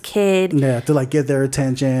grabbing this kid. Yeah, to like get their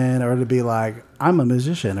attention or to be like, I'm a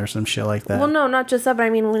musician or some shit like that. Well, no, not just that, but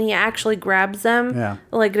I mean when he actually grabs them,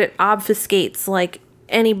 like it obfuscates like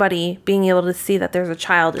anybody being able to see that there's a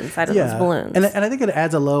child inside of those balloons. And I think it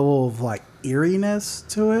adds a level of like eeriness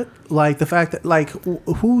to it, like the fact that like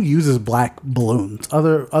who uses black balloons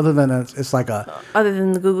other than it's like a other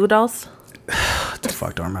than the Goo Goo Dolls. The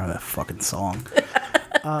fuck, don't remember that fucking song.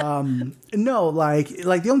 No, like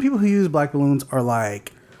the only people who use black balloons are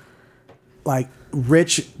like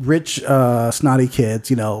rich snotty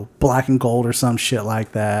kids, black and gold or some shit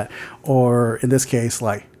like that, or in this case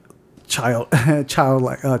like child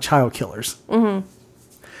killers.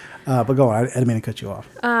 But go on. I didn't mean to cut you off.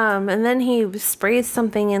 And then he sprays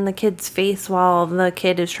something in the kid's face while the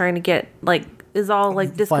kid is trying to get, like, is all,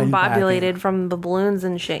 like, Fighting back, discombobulated yeah. from the balloons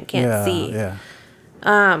and shit, can't see. Yeah.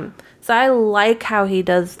 So I like how he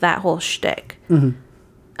does that whole shtick. But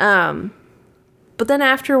then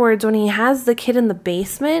afterwards, when he has the kid in the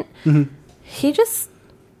basement, he just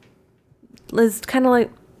is kind of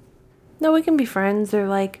like, no, we can be friends. Or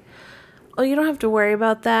like, oh, you don't have to worry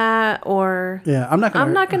about that. Or Yeah, I'm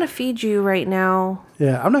not gonna feed you right now.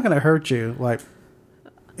 Yeah, I'm not gonna hurt you. Like,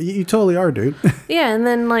 you totally are, dude. Yeah, and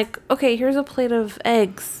then like, okay, here's a plate of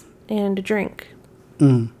eggs and a drink.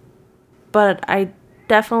 But I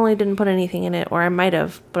definitely didn't put anything in it, or I might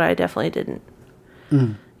have, but I definitely didn't.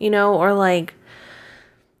 You know, or like,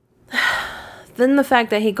 then the fact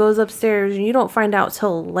that he goes upstairs and you don't find out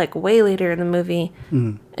till like way later in the movie,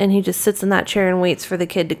 and he just sits in that chair and waits for the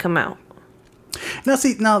kid to come out.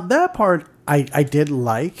 Now that part I did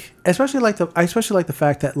like, especially like the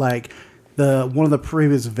fact that like one of the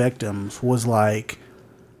previous victims was like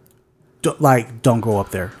don't go up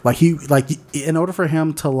there. Like he in order for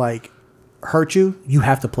him to like hurt you, you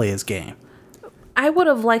have to play his game. I would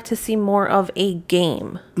have liked to see more of a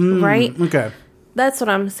game, right? Okay. That's what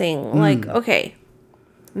I'm saying. Like, okay,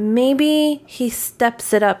 maybe he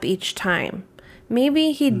steps it up each time.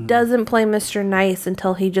 Maybe he doesn't play Mr. Nice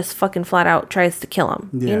until he just fucking flat out tries to kill him.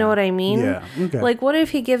 Yeah. You know what I mean? Yeah. Okay. Like, what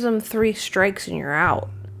if he gives him 3 strikes and you're out?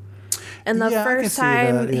 And the Yeah, I can first see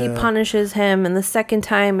time that, he yeah. punishes him, and the second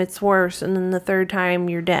time it's worse, and then the third time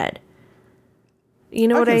you're dead. You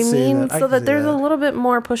know I what can I see mean? that. I So can that see there's that. a little bit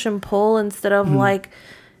more push and pull instead of like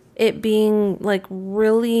it being like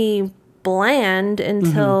really bland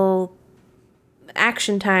until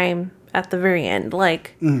action time at the very end.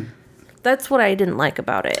 Like that's what I didn't like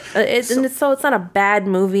about it. So it's not a bad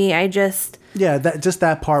movie. I just Yeah,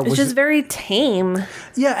 that part it's was just very tame.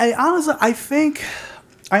 Yeah, I honestly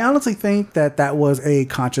think that was a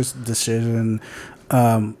conscious decision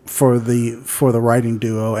for the writing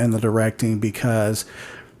duo and the directing, because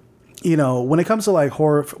you know, when it comes to like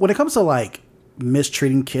horror, when it comes to like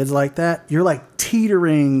mistreating kids like that, you're like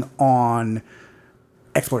teetering on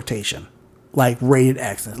exploitation, like rated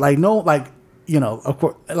X. Like no, like, you know, of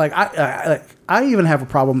course, like I even have a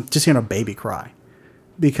problem just hearing a baby cry,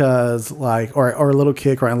 because like or a little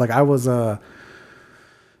kid crying. Like I was what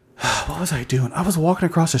was I doing? I was walking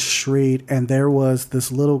across the street and there was this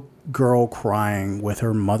little girl crying with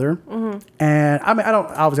her mother. And I mean, I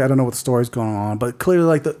don't know what the story's going on, but clearly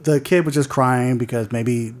like the kid was just crying because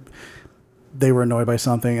maybe they were annoyed by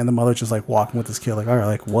something, and the mother just like walking with this kid like, all right,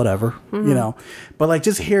 like whatever, you know. But like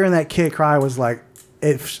just hearing that kid cry was like,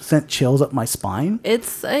 it sent chills up my spine.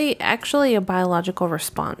 It's actually a biological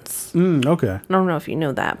response. Okay. I don't know if you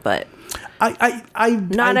know that, but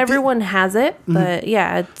Not everyone has it, but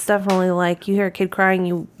yeah, it's definitely like you hear a kid crying,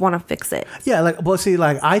 you want to fix it. Yeah, like, well, see,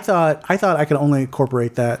 like I thought I could only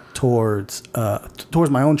incorporate that towards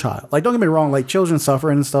my own child. Like, don't get me wrong, like children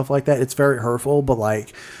suffering and stuff like that, it's very hurtful. But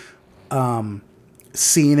like,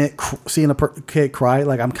 seeing a kid cry,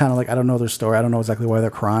 like I'm kind of like, I don't know their story, I don't know exactly why they're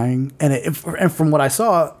crying, and from what I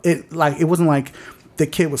saw, it wasn't like the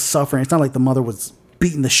kid was suffering. It's not like the mother was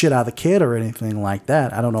beating the shit out of the kid or anything like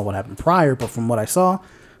that. I don't know what happened prior, but from what I saw,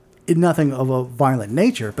 nothing of a violent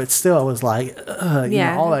nature. But still, I was like, you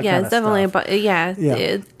know, all that kind of it's definitely stuff.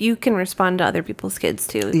 about you can respond to other people's kids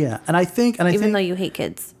too. Yeah, and I think Even though you hate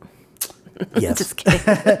kids. yes, Just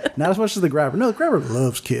kidding. not as much as the grabber. No, the grabber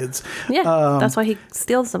loves kids. Yeah, that's why he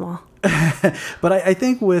steals them all. But I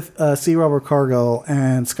think with C. Robert Cargill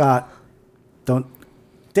and Scott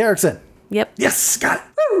Derrickson. Yep. Yes, Scott.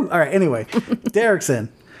 Woo! All right. Anyway, Derrickson.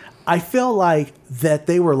 I feel like that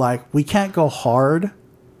they were like, we can't go hard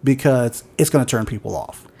because it's going to turn people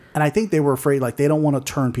off. And I think they were afraid, like, they don't want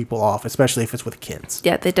to turn people off, especially if it's with kids.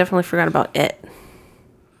 Yeah, they definitely forgot about it.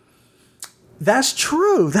 That's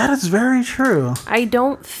true. That is very true. I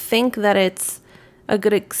don't think that it's a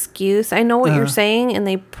good excuse. I know what you're saying, and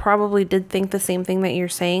they probably did think the same thing that you're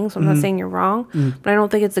saying, so I'm not saying you're wrong, but I don't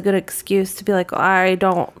think it's a good excuse to be like,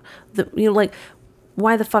 like,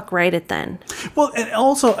 why the fuck write it then? Well, and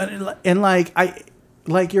also, and like,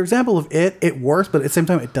 like your example of it works, but at the same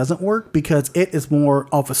time, it doesn't work because it is more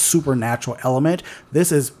of a supernatural element.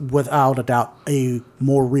 This is without a doubt a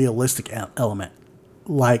more realistic element.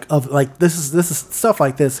 This is stuff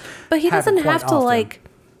like this. But he happen doesn't quite have to often.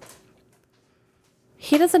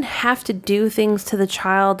 he doesn't have to do things to the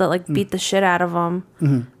child that like beat the shit out of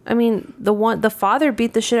him. I mean, the father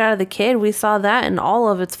beat the shit out of the kid. We saw that in all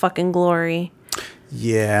of its fucking glory.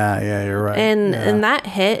 Yeah, you're right. And that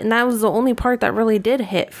hit, and that was the only part that really did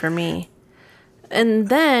hit for me. And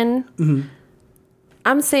then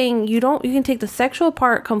I'm saying you can take the sexual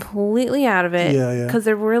part completely out of it. Yeah, yeah. Because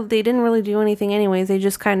they didn't really do anything anyways. They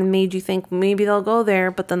just kind of made you think maybe they'll go there,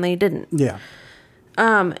 but then they didn't. Yeah.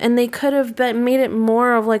 And they could have made it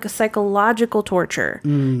more of like a psychological torture.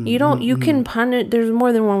 You can punish. There's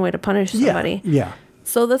more than one way to punish somebody. Yeah.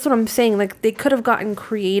 So that's what I'm saying. Like, they could have gotten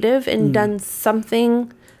creative and done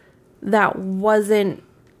something that wasn't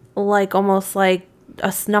like almost like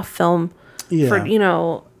a snuff film. Yeah. For,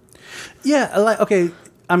 Yeah, like, okay.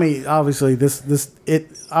 I mean, obviously,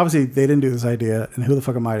 obviously they didn't do this idea, and who the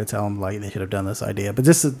fuck am I to tell them like they should have done this idea? But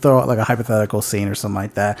just to throw out like a hypothetical scene or something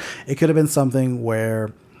like that, it could have been something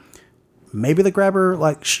where maybe the grabber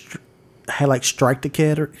like had like striked the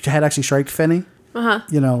kid or had actually striked Finney.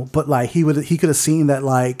 But like he could have seen that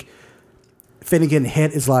like Finney getting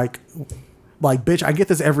hit is like bitch, I get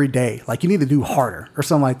this every day. Like, you need to do harder or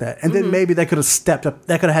something like that. And then maybe they could have stepped up.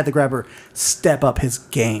 That could have had the grabber step up his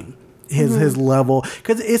game, his level.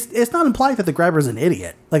 Because it's not implied that the grabber is an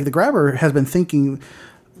idiot. Like, the grabber has been thinking.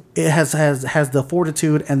 It has the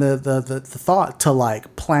fortitude and the thought to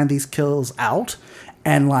like plan these kills out,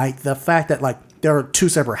 and like the fact that like there are two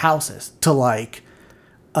separate houses to like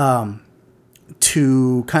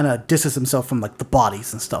to kind of distance himself from like the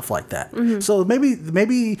bodies and stuff like that. So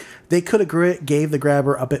maybe they could have gave the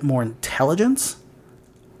grabber a bit more intelligence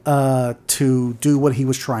to do what he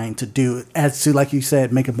was trying to do, as to, like you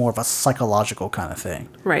said, make it more of a psychological kind of thing.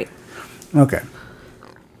 Right. Okay.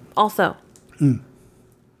 Also,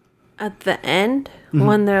 at the end,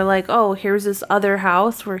 when they're like, oh, here's this other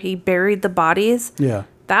house where he buried the bodies. Yeah.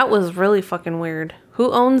 That was really fucking weird. Who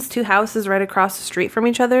owns two houses right across the street from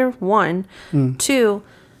each other? One. Two,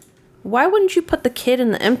 why wouldn't you put the kid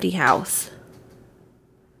in the empty house?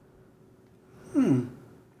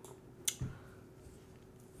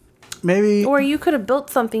 Maybe. Or you could have built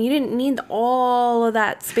something. You didn't need all of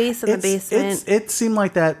that space in the basement. It seemed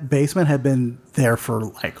like that basement had been there for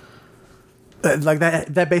like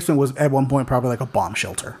that basement was at one point probably like a bomb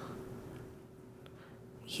shelter.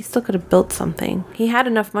 He still could have built something. He had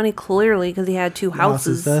enough money, clearly, because he had two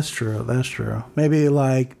houses. That's true. Maybe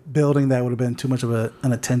like building that would have been too much of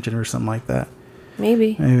an attention or something like that.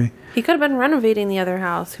 Maybe. He could have been renovating the other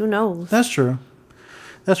house. Who knows? That's true.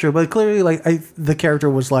 But clearly, like the character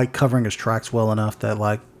was like covering his tracks well enough that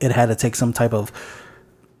like it had to take some type of,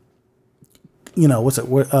 what's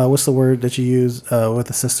the word that you use with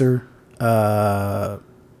the sister?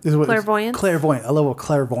 Clairvoyance. A level of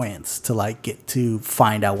clairvoyance to like get to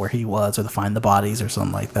find out where he was or to find the bodies or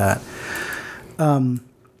something like that. And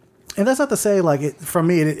that's not to say like for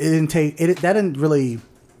me it didn't really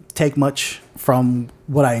take much from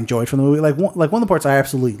what I enjoyed from the movie. Like one of the parts I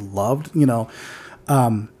absolutely loved,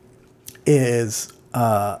 is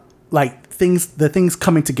like the things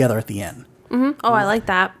coming together at the end. Oh, I like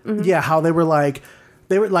that. Yeah, how they were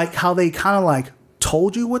how they kind of like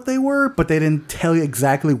told you what they were, but they didn't tell you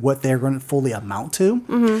exactly what they're going to fully amount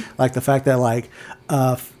to. Like the fact that like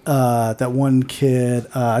that one kid,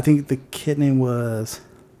 I think the kid name was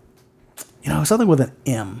something with an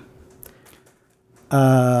M.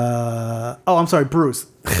 I'm sorry, Bruce.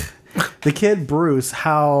 The kid Bruce,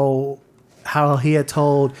 how he had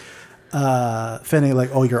told Finney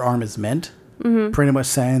like, oh, your arm is mint, pretty much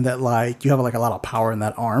saying that like you have like a lot of power in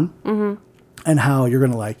that arm. And how you're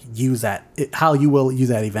going to like use that, how you will use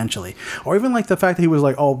that eventually. Or even like the fact that he was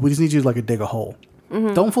like, oh, we just need you to like dig a hole.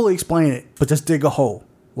 Don't fully explain it, but just dig a hole.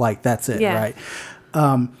 Like that's it, right?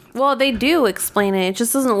 Well, they do explain it. It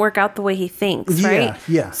just doesn't work out the way he thinks, right?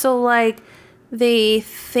 Yeah. So like he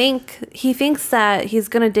thinks that he's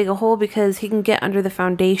going to dig a hole because he can get under the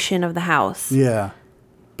foundation of the house. Yeah.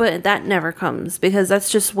 But that never comes because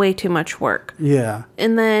that's just way too much work. Yeah.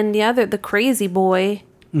 And then the crazy boy,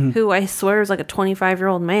 who I swear is like a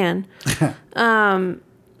 25-year-old man,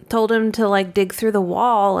 told him to like dig through the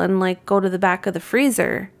wall and like go to the back of the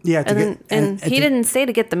freezer. Yeah, and he didn't say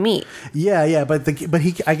to get the meat. Yeah, but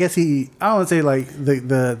he, I guess I don't want to say like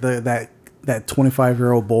that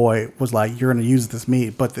 25-year-old boy was like, you're going to use this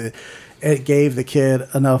meat, but it gave the kid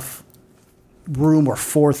enough room or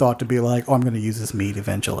forethought to be like, oh, I'm going to use this meat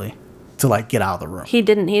eventually. To like get out of the room. He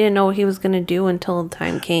didn't know what he was gonna do until the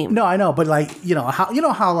time came. No, I know, but like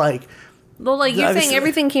how like. Well, like you're saying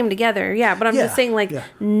everything came together, yeah. But I'm just saying like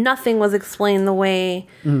nothing was explained the way,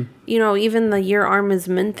 even the your arm is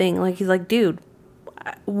mint thing. Like he's like, dude,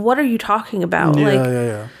 what are you talking about?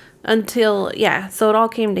 Until so it all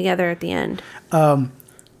came together at the end.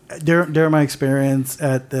 During my experience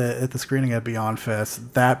at the screening at Beyond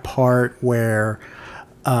Fest, that part where.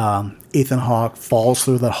 Ethan Hawke falls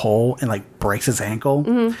through the hole and like breaks his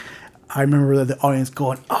ankle. I remember the audience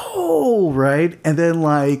going, "Oh, right!" And then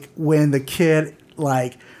like when the kid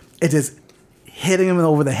like it just hitting him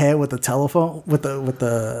over the head with the telephone with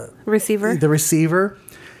the Receiver. the receiver.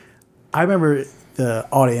 I remember the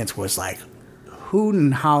audience was like hooting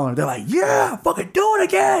and hollering. They're like, "Yeah, fucking do it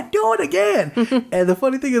again!" And the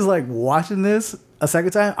funny thing is, like watching this a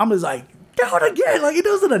second time, I'm just like, "Do it again!" Like it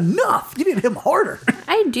wasn't enough. You need to hit him harder.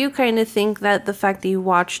 I do kind of think that the fact that you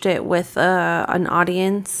watched it with an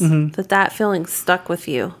audience, that feeling stuck with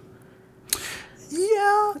you.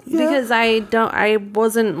 Yeah. Because I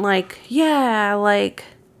wasn't like, yeah, like,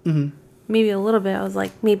 maybe a little bit. I was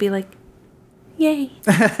like, maybe like, yay.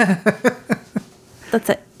 That's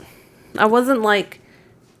it. I wasn't like,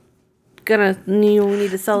 we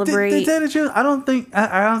need to celebrate. I don't think,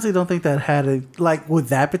 I honestly don't think that had like with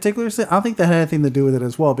that particular scene, I don't think that had anything to do with it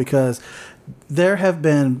as well, because there have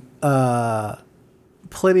been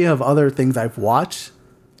plenty of other things I've watched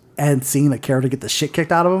and seen a character get the shit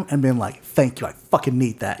kicked out of him and being like, thank you, I fucking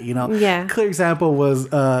need that, you know? Yeah. Clear example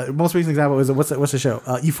was, most recent example was, what's the show?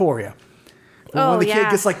 Euphoria. When the kid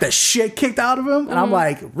gets like the shit kicked out of him, and I'm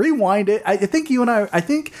like, rewind it. I think you and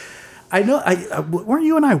I know, weren't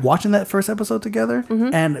you and I watching that first episode together?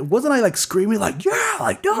 And wasn't I like screaming like, yeah,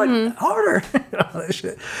 like do it harder? All that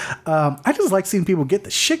shit. I just like seeing people get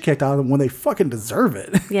the shit kicked out of them when they fucking deserve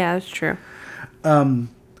it. Yeah, that's true.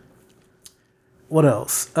 What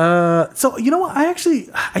else? So you know what? I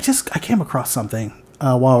came across something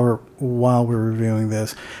while we're reviewing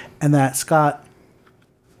this, and that Scott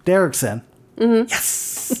Derrickson.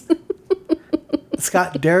 Yes.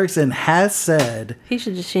 Scott Derrickson has said He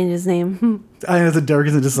should just change his name. I know the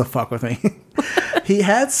Derrickson just to fuck with me. He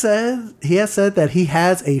has said that he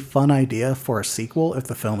has a fun idea for a sequel if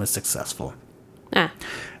the film is successful.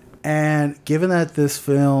 And given that this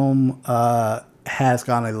film has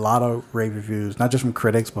gotten a lot of rave reviews, not just from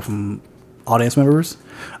critics but from audience members,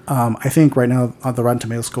 I think right now the Rotten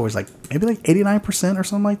Tomatoes score is like maybe like 89% or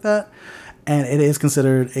something like that. And it is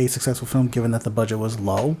considered a successful film given that the budget was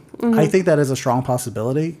low. I think that is a strong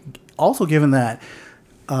possibility. Also, given that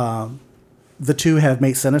the two have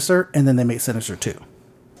made Sinister and then they made Sinister 2.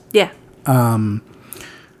 Yeah.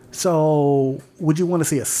 So, would you want to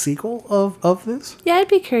see a sequel of this? Yeah, I'd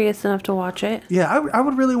be curious enough to watch it. Yeah, I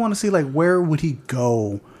would really want to see, like, where would he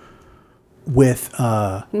go with...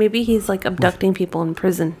 Maybe he's, like, abducting people in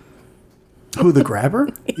prison. Who, the grabber?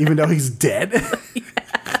 Even though he's dead?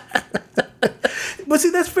 But see,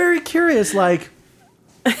 that's very curious. Like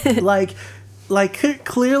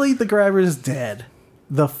clearly the grabber is dead.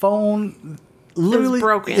 The phone literally It's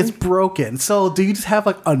broken. It's broken. So do you just have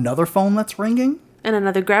like another phone that's ringing And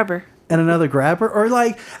another grabber. and another grabber, or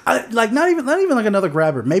not even like another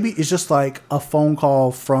grabber? Maybe it's just like a phone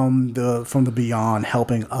call from the beyond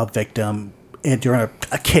helping a victim during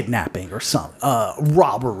a kidnapping or some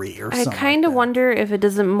robbery or something. I kind of like that. wonder if it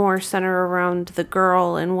doesn't more center around the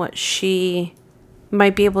girl and what she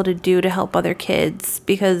might be able to do to help other kids,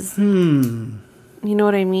 because you know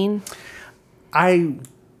what I mean? I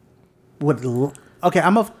would. Okay,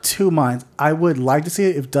 I'm of two minds. I would like to see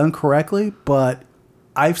it if done correctly, but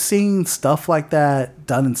I've seen stuff like that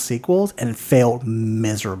done in sequels and it failed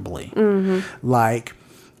miserably. Like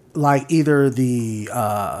either the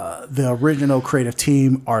original creative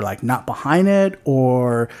team are like not behind it,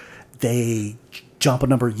 or they jump a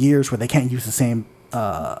number of years where they can't use the same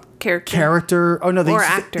character. Oh no, Or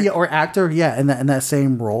actor. Yeah, or actor. Yeah, in that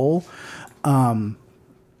same role. But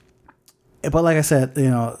like I said,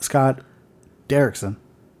 Scott Derrickson.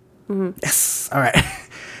 Yes. All right.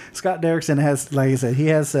 Scott Derrickson has, like I said, he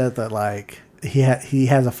has said that like he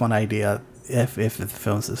has a fun idea if the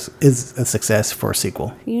film is a success for a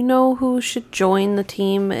sequel. You know who should join the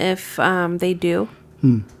team if they do?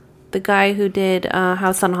 The guy who did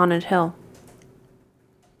House on Haunted Hill.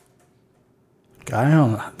 Guy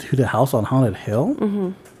who did House on Haunted Hill?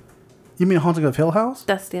 Mm-hmm. You mean Haunting of Hill House?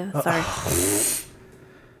 That's sorry.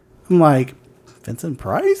 I'm like, Vincent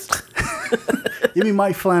Price? You mean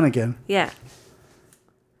Mike Flanagan? Yeah.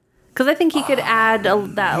 Because I think he could add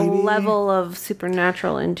that maybe. level of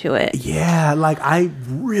supernatural into it. Yeah, like I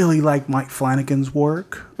really like Mike Flanagan's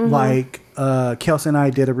work. Like Kelsey and I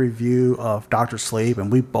did a review of Dr. Sleep, and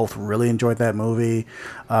we both really enjoyed that movie.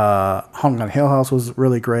 Haunting on Hill House was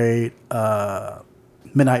really great.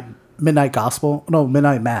 Midnight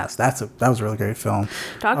Mass. That was a really great film.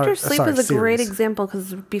 Dr. Sleep is a great series. example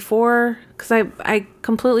because I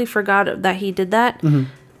completely forgot that he did that.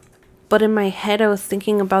 But in my head, I was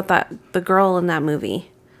thinking about the girl in that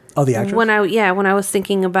movie. Oh, the actress? When I was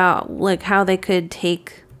thinking about like how they could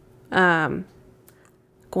take Gwen.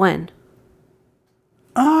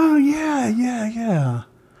 Oh, yeah.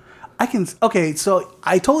 Okay, so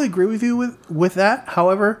I totally agree with you with that.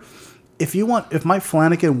 However, if Mike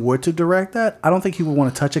Flanagan were to direct that, I don't think he would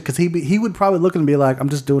want to touch it because he would probably look and be like, I'm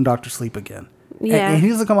just doing Dr. Sleep again. Yeah. And he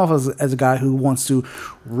doesn't come off as a guy who wants to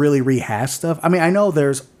really rehash stuff. I mean, I know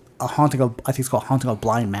there's I think it's called Haunting of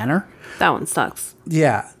Blind Manor. That one sucks.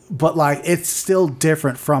 Yeah, but like it's still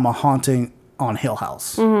different from a Haunting on Hill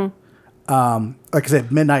House. Like I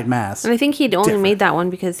said, Midnight Mass. And I think he'd only Different. made that one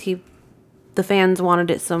because the fans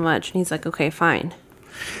wanted it so much, and he's like, okay, fine.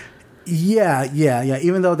 Yeah.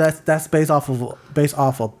 Even though that's based off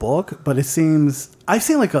a book, but it seems I've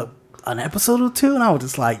seen like an episode or two, and I was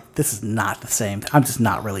just like, this is not the same. I'm just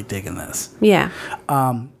not really digging this. Yeah.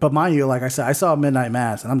 But mind you, like I said, I saw Midnight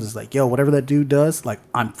Mass, and I'm just like, yo, whatever that dude does, like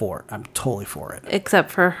I'm for it. I'm totally for it. Except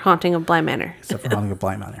for Haunting of Bly Manor. Except for Haunting of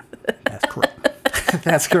Blind Manor. That's correct.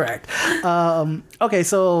 That's correct. Okay,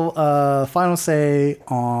 so final say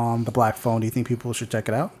on The Black Phone. Do you think people should check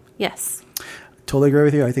it out? Yes. Totally agree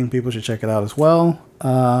with you. I think people should check it out as well.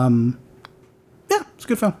 Yeah, it's a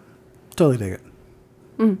good film. Totally dig it.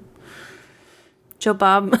 Joe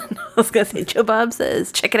Bob, I was going to say, Joe Bob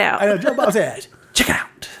says, check it out. I know, Joe Bob said, check it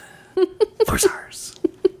out. 4 stars.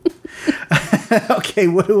 Okay,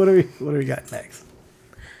 what do we got next?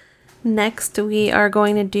 Next, we are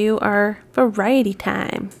going to do our variety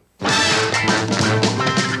time.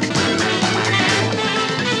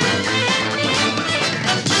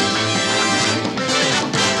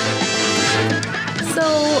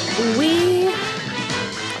 So, we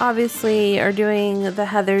obviously are doing the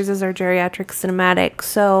Heathers as our geriatric cinematic.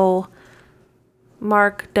 So,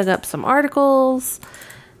 Mark dug up some articles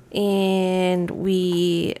and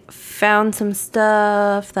we found some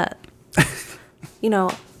stuff that,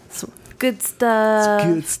 some good stuff.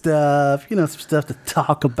 Good stuff. Some stuff to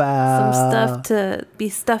talk about. Some stuff to be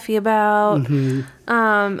stuffy about.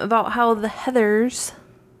 About how Heathers,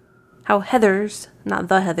 not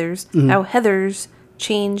the Heathers, how Heathers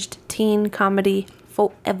changed teen comedy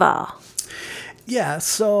forever. Yeah,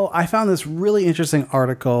 so I found this really interesting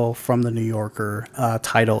article from the New Yorker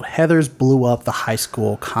titled Heathers Blew Up the High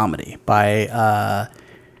School Comedy by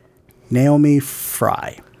Naomi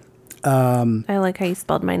Fry. I like how you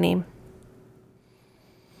spelled my name.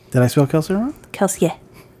 Did I spell Kelsey wrong? Kelsey.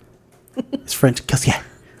 It's French. Kelsey.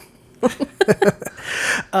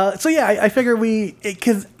 So yeah, I figure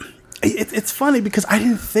because it's funny because I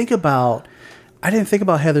didn't think about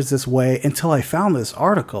Heathers this way until I found this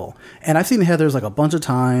article. And I've seen Heathers like a bunch of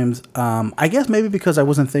times. I guess maybe because I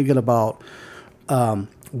wasn't thinking about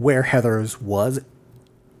where Heathers was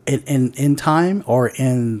in time or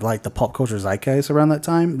in like the pop culture zeitgeist around that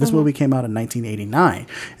time. This movie came out in 1989.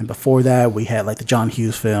 And before that, we had like the John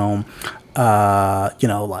Hughes film,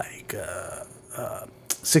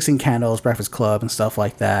 16 Candles, Breakfast Club, and stuff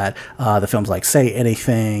like that. The films like Say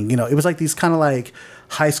Anything. It was like these kind of like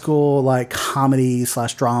high school like comedies /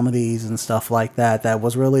 dramedies and stuff like that. That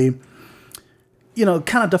was really,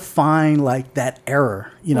 kind of define like that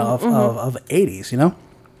era, of 80s.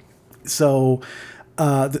 So,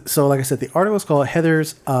 like I said, the article is called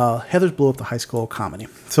Heathers Blew Up the High School Comedy.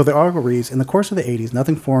 So the article reads, in the course of the 80s,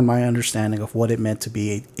 nothing formed my understanding of what it meant to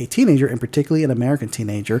be a teenager, and particularly an American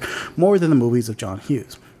teenager, more than the movies of John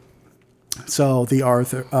Hughes. So the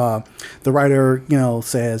writer,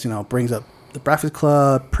 says, brings up The Breakfast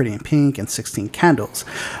Club, Pretty in Pink, and 16 Candles.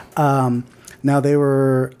 Now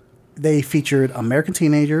they featured American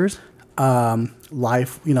teenagers.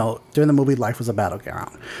 Life, during the movie, life was a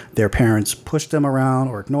battleground. Their parents pushed them around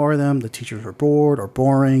or ignored them. The teachers were bored or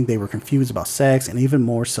boring. They were confused about sex and even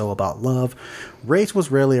more so about love. Race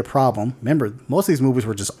was rarely a problem. Remember, most of these movies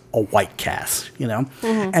were just a white cast,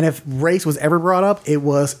 And if race was ever brought up, it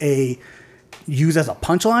was used as a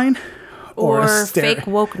punchline Or fake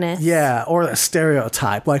wokeness. Yeah, or a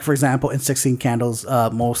stereotype. Like, for example, in 16 Candles,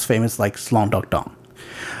 most famous, like Slumdog Dong.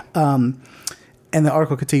 And the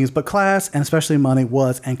article continues, but class, and especially money,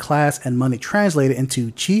 was, and class and money translated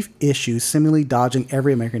into chief issues seemingly dodging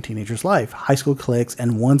every American teenager's life, high school cliques,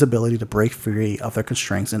 and one's ability to break free of their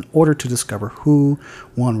constraints in order to discover who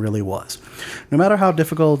one really was. No matter how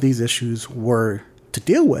difficult these issues were to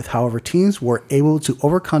deal with, however, teens were able to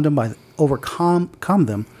overcome them by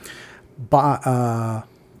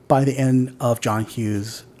the end of John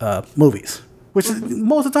Hughes' movies, which is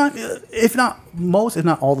most of the time, if not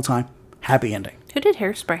all the time, happy ending. Who did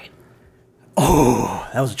Hairspray? Oh,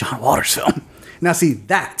 that was a John Waters film. Now, see,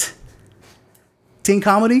 that teen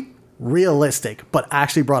comedy, realistic, but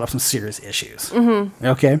actually brought up some serious issues. Mm-hmm.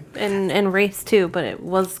 Okay? And race, too, but it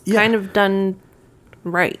was kind of done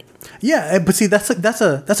right. Yeah, but see, that's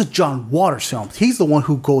a John Waters film. He's the one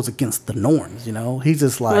who goes against the norms, He's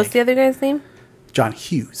just like... What's the other guy's name? John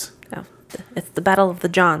Hughes. Oh, it's the Battle of the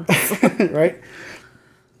Johns. Right?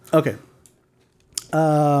 Okay.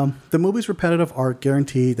 The movie's repetitive art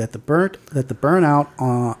guaranteed that the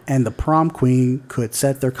burnout and the prom queen could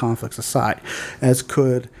set their conflicts aside, as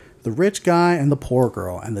could the rich guy and the poor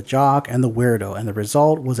girl, and the jock and the weirdo, and the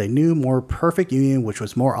result was a new, more perfect union, which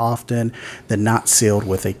was more often than not sealed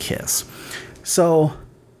with a kiss. So,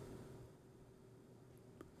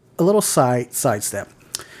 a little sidestep.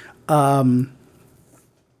 Meg,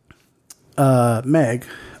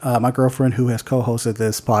 my girlfriend who has co-hosted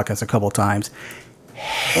this podcast a couple times,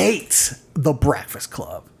 hates The Breakfast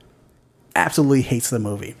Club. Absolutely hates the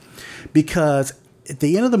movie. Because at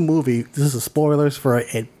the end of the movie, this is spoilers for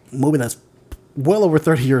a movie that's well over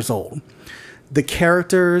 30 years old. The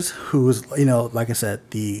characters who's, like I said,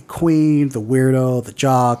 the queen, the weirdo, the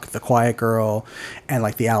jock, the quiet girl, and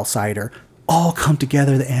like the outsider all come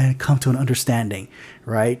together and come to an understanding,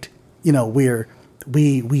 right? We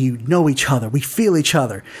know each other, we feel each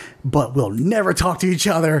other, but we'll never talk to each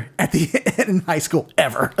other at the end in high school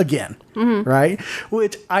ever again, right?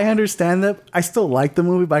 Which I understand that. I still like the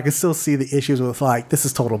movie, but I can still see the issues with like, this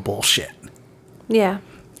is total bullshit. Yeah.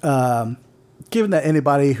 Given that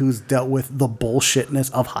anybody who's dealt with the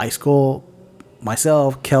bullshitness of high school,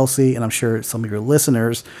 myself, Kelsey, and I'm sure some of your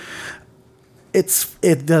listeners, it's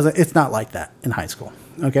not like that in high school.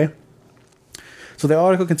 Okay. So the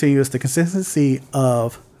article continues, the consistency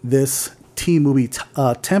of this teen movie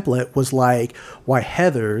template was likely why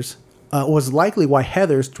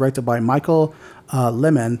Heathers, directed by Michael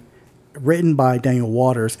Lehman, written by Daniel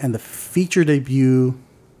Waters, and the feature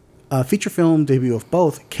film debut of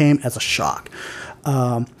both came as a shock.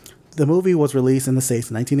 The movie was released in the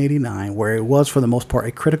States in 1989, where it was for the most part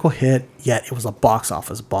a critical hit, yet it was a box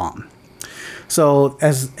office bomb. So,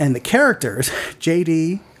 and the characters,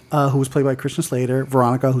 JD, who was played by Christian Slater,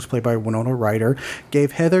 Veronica, who's played by Winona Ryder,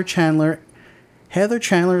 gave Heather Chandler,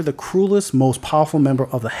 the cruelest, most powerful member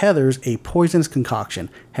of the Heathers, a poisonous concoction.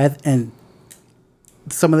 And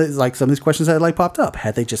some of these questions that popped up.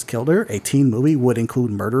 Had they just killed her? A teen movie would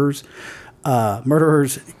include murderers.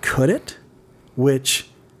 Murderers could it? Which,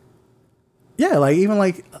 yeah,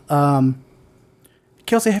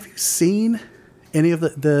 Kelsey, have you seen any of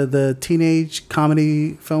the teenage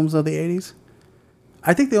comedy films of the 80s?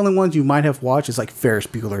 I think the only ones you might have watched is like Ferris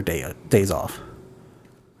Bueller Days Off.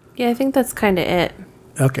 Yeah, I think that's kind of it.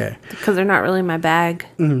 Okay. Because they're not really my bag.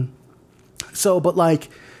 Mm-hmm. So, but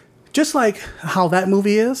just like how that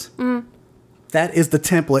movie is, that is the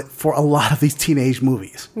template for a lot of these teenage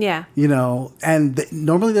movies. Yeah. And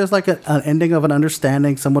normally there's like an ending of an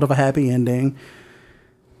understanding, somewhat of a happy ending,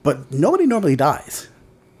 but nobody normally dies.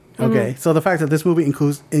 Okay. So the fact that this movie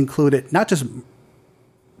included not just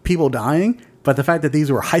people dying, but the fact that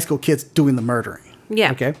these were high school kids doing the murdering.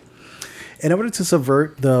 Yeah. Okay. In order to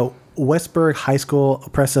subvert the Westburg High School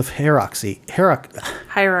oppressive hierarchy. Thank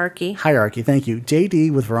you.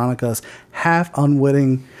 JD, with Veronica's half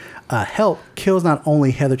unwitting help, kills not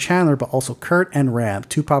only Heather Chandler but also Kurt and Ram,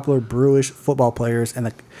 two popular Bruish football players, and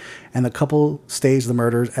the couple stage the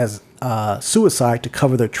murders as suicide to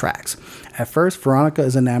cover their tracks. At first, Veronica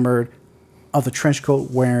is enamored of the trench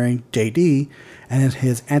coat wearing JD and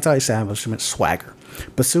his anti-establishment swagger.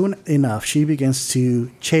 But soon enough, she begins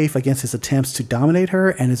to chafe against his attempts to dominate her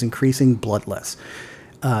and his increasing bloodlust.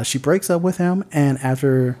 She breaks up with him, and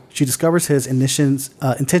after she discovers his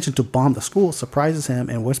intention to bomb the school, surprises him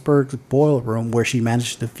in Westburg's boiler room, where she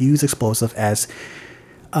manages to fuse explosive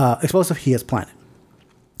he has planted.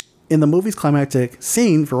 In the movie's climactic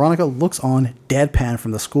scene, Veronica looks on deadpan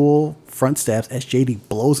from the school front steps as JD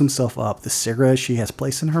blows himself up, the cigarette she has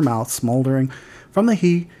placed in her mouth smoldering from the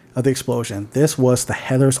heat of the explosion. This was the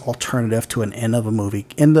Heather's alternative to an end of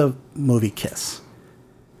movie kiss.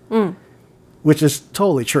 Which is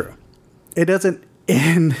totally true. It doesn't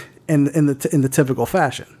end in the typical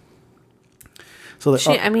fashion. So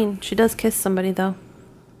she does kiss somebody though.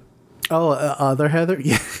 Oh, other Heather?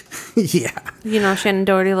 Yeah. Yeah. Shannon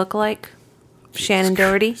Doherty lookalike? Shannon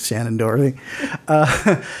Doherty? Shannon Doherty.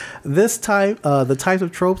 The types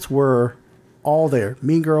of tropes were all there.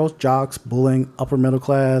 Mean girls, jocks, bullying, upper middle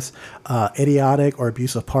class, idiotic or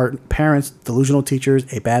abusive parents, delusional teachers,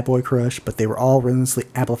 a bad boy crush, but they were all relentlessly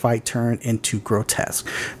amplified, turned into grotesque.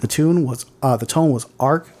 The tone was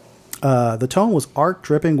arc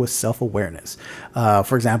dripping with self-awareness.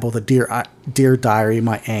 For example, the Dear Diary,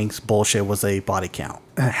 my angst bullshit has a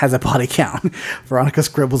body count. Veronica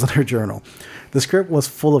scribbles in her journal. The script was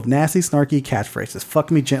full of nasty, snarky catchphrases.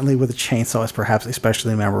 Fuck me gently with a chainsaw is perhaps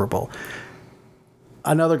especially memorable.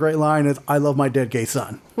 Another great line is, I love my dead gay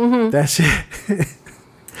son. Mm-hmm. That shit.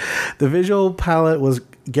 The visual palette was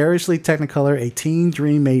garishly technicolor, a teen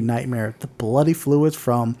dream made nightmare. The bloody fluids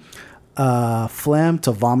from phlegm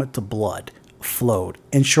to vomit to blood. flowed.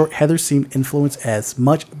 In short, Heather seemed influenced as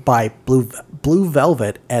much by Blue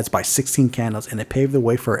Velvet as by 16 Candles, and it paved the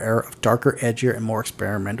way for an era of darker, edgier, and more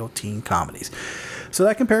experimental teen comedies. So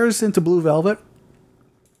that comparison to Blue Velvet,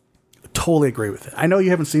 totally agree with it. I know you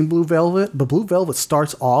haven't seen Blue Velvet, but Blue Velvet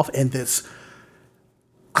starts off in this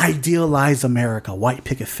idealized America, white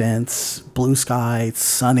picket fence, blue skies,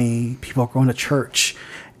 sunny, people are going to church,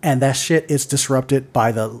 and that shit is disrupted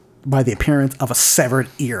by the appearance of a severed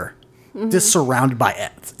ear, just surrounded by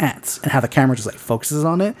ants, and how the camera just like focuses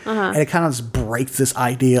on it, and it kind of just breaks this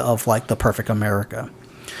idea of like the perfect America.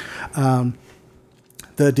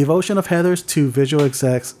 The devotion of Heathers to visual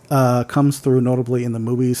effects comes through notably in the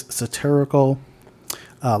movie's satirical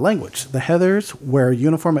language. The Heathers wear a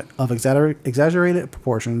uniform of exaggerated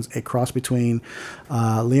proportions, a cross between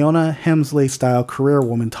Leona Helmsley-style career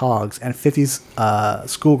woman togs and 50s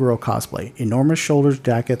schoolgirl cosplay. Enormous shoulder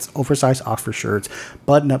jackets, oversized Oxford shirts,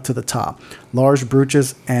 button up to the top, large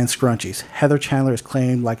brooches, and scrunchies. Heather Chandler is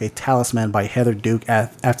claimed like a talisman by Heather Duke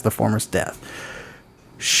after the former's death.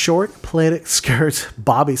 Short pleated skirts,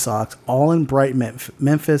 bobby socks, all in bright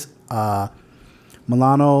Memphis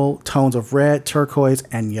Milano tones of red, turquoise,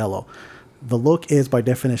 and yellow. The look is, by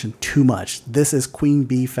definition, too much. This is Queen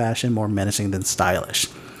Bee fashion, more menacing than stylish.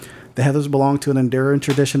 The Heathers belong to an enduring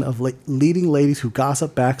tradition of leading ladies who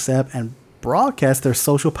gossip, backstab, and broadcast their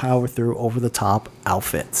social power through over-the-top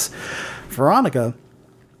outfits. Veronica,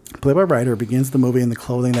 played by Ryder, begins the movie in the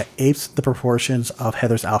clothing that apes the proportions of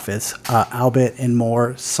Heather's outfits, albeit in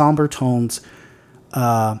more somber tones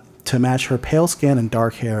to match her pale skin and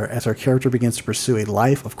dark hair. As her character begins to pursue a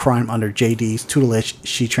life of crime under JD's tutelage,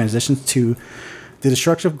 she transitions to the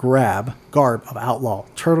destructive garb of outlaw,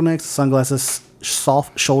 turtlenecks, sunglasses,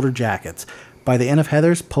 soft shoulder jackets. By the end of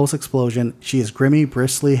Heather's post-explosion, she is grimy,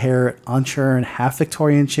 bristly hair, unshorn, half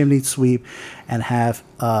Victorian chimney sweep, and half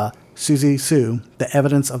Susie Sue, the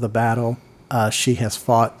evidence of the battle she has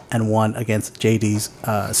fought and won against JD's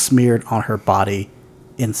smeared on her body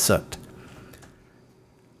in soot.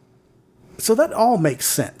 So that all makes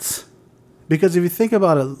sense. Because if you think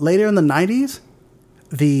about it, later in the 90s,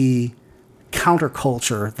 the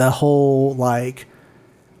counterculture, the whole like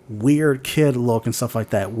weird kid look and stuff like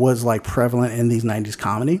that was like prevalent in these 90s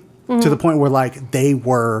comedy to the point where like they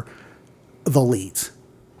were the leads.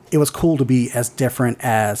 It was cool to be as different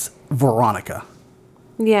as Veronica.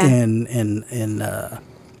 Yeah. In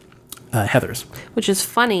Heathers. Which is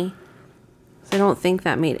funny. I don't think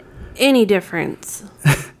that made any difference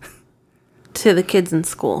to the kids in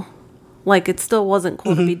school. Like, it still wasn't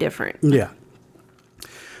cool to be different. Yeah.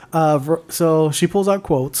 So she pulls out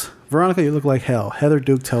quotes. Veronica, you look like hell. Heather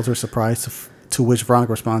Duke tells her surprise, to which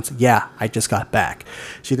Veronica responds, yeah, I just got back.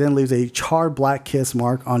 She then leaves a charred black kiss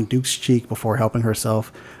mark on Duke's cheek before helping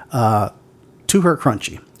herself to her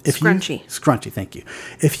scrunchie. Scrunchie, thank you.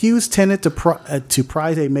 If Hughes tended to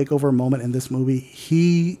prize a makeover moment in this movie,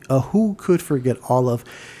 who could forget all of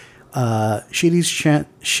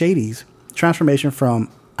Shady's transformation from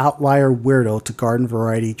outlier weirdo to garden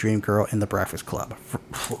variety dream girl in The Breakfast Club.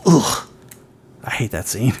 Ugh. I hate that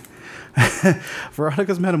scene.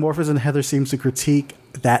 Veronica's metamorphosis in Heather seems to critique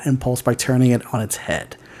that impulse by turning it on its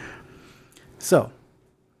head. So,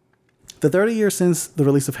 the 30 years since the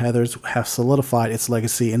release of Heathers have solidified its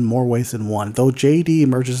legacy in more ways than one. Though JD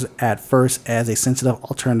emerges at first as a sensitive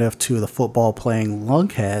alternative to the football-playing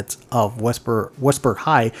lunkheads of Westburg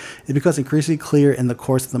High, it becomes increasingly clear in the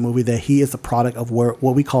course of the movie that he is the product of what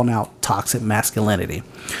we call now toxic masculinity.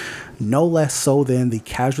 No less so than the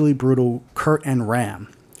casually brutal Kurt and Ram.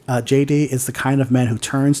 JD is the kind of man who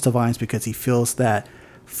turns to violence because he feels that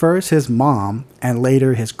first, his mom, and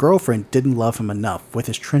later his girlfriend didn't love him enough. With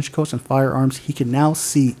his trench coats and firearms, he can now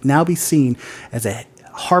be seen as a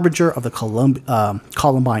harbinger of the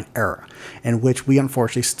Columbine era, in which we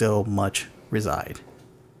unfortunately still much reside.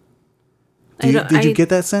 Did you get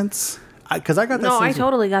that sense? Because I got that sense. No, I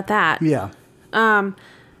totally got that. Yeah.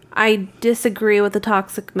 I disagree with the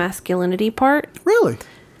toxic masculinity part. Really?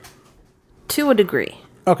 To a degree.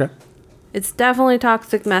 Okay. It's definitely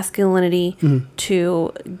toxic masculinity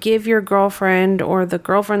to give your girlfriend or the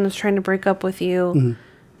girlfriend that's trying to break up with you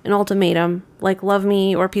an ultimatum, like love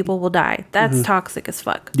me or people will die. That's toxic as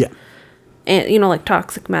fuck. Yeah. And, like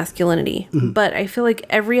toxic masculinity. But I feel like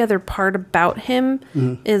every other part about him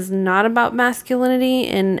is not about masculinity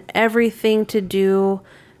and everything to do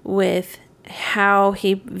with how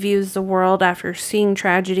he views the world after seeing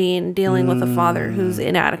tragedy and dealing with a father who's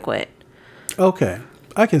inadequate. Okay.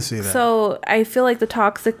 I can see that. So I feel like the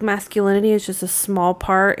toxic masculinity is just a small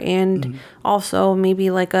part and also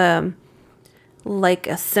maybe like a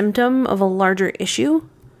symptom of a larger issue.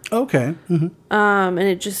 Okay. And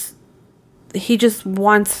it just he just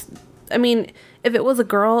wants. I mean, if it was a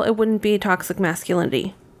girl, it wouldn't be toxic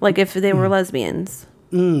masculinity. Like if they were lesbians.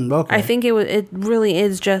 Okay. I think it really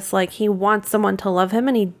is just like he wants someone to love him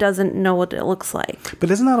and he doesn't know what it looks like.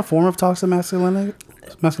 But isn't that a form of toxic masculinity?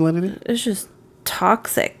 It's just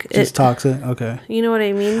toxic. Just toxic. Okay. You know what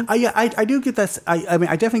I mean? Yeah, I do get that. I mean,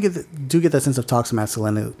 I definitely do get that sense of toxic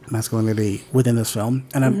masculinity within this film.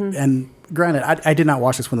 And and granted, I did not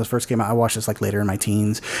watch this when this first came out. I watched this like later in my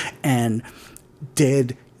teens, and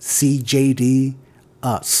did see JD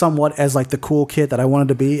somewhat as like the cool kid that I wanted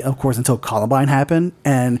to be. Of course, until Columbine happened,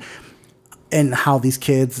 and how these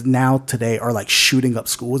kids now today are like shooting up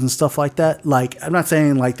schools and stuff like that. Like, I'm not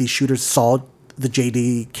saying like these shooters saw the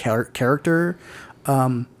JD character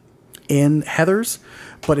in Heathers,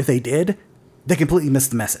 but if they did, they completely missed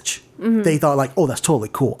the message. They thought like, oh, that's totally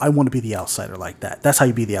cool. I want to be the outsider like that. That's how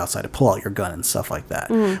you be the outsider. Pull out your gun and stuff like that,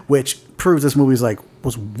 which proves this movie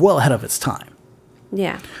was well ahead of its time.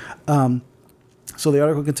 Yeah. So the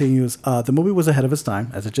article continues, the movie was ahead of its time,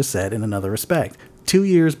 as it just said, in another respect. 2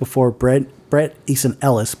 years before Bret Easton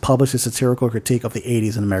Ellis published his satirical critique of the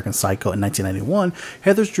 80s in American Psycho in 1991,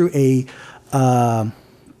 Heathers drew a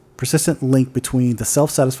persistent link between the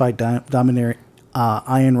self-satisfied domineering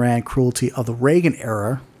Ayn Rand cruelty of the Reagan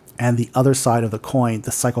era and the other side of the coin,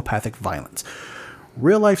 the psychopathic violence.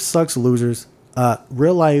 Real life sucks losers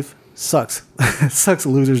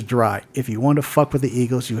dry. If you want to fuck with the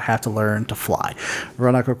Eagles, you have to learn to fly.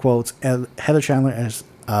 Veronica quotes Heather Chandler as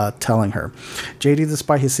telling her. JD,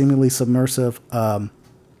 despite his seemingly submersive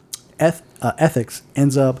ethics,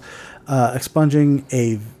 ends up expunging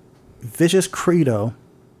a vicious credo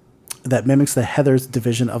that mimics the Heathers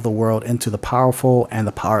division of the world into the powerful and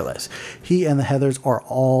the powerless. He and the Heathers are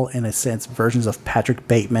all, in a sense, versions of Patrick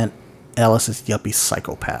Bateman, Ellis's yuppie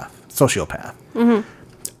sociopath.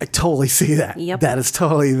 I totally see that. Yep. That is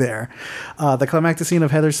totally there. The climactic scene of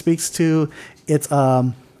Heather speaks to its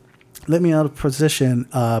let me out of position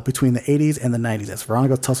between the 80s and the 90s. As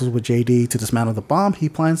Veronica tussles with JD to dismantle the bomb he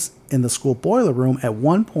plants in the school boiler room, at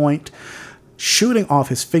one point shooting off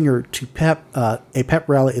his finger to a pep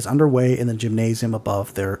rally is underway in the gymnasium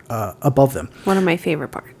above them. One of my favorite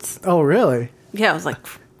parts. Oh, really? Yeah, I was like,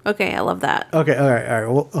 okay, I love that. Okay, all right.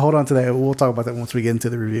 Well, hold on to that. We'll talk about that once we get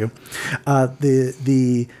into the review.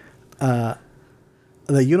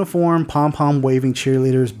 The uniform, pom-pom waving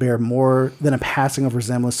cheerleaders bear more than a passing of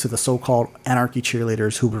resemblance to the so-called anarchy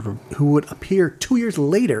cheerleaders who would appear 2 years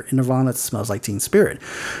later in Nirvana's Smells Like Teen Spirit.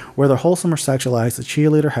 Whether wholesome or sexualized, the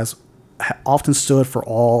cheerleader has often stood for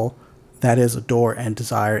all that is adored and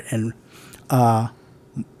desired in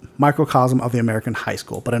microcosm of the American high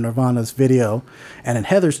school. But in Nirvana's video, and in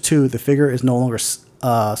Heathers too, the figure is no longer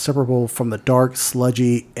separable from the dark,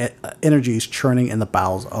 sludgy energies churning in the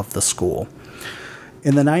bowels of the school.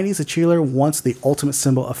 In the 90s, the cheerleader, once the ultimate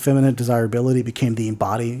symbol of feminine desirability, became the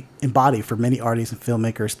embody for many artists and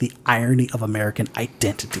filmmakers the irony of American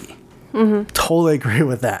identity. Totally agree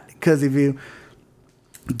with that. Because if you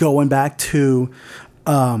going back to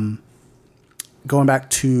the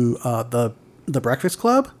Breakfast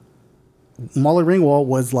Club, Molly Ringwald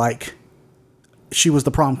was like, she was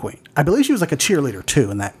the prom queen. I believe she was like a cheerleader too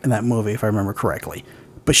in that movie, if I remember correctly.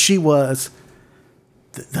 But she was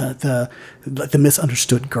the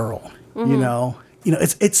misunderstood girl. You know,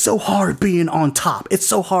 it's so hard being on top. It's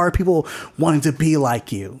so hard people wanting to be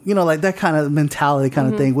like you. You know, like that kind of mentality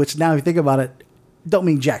kind of thing, which now if you think about it, don't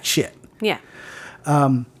mean jack shit. Yeah.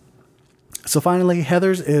 So finally,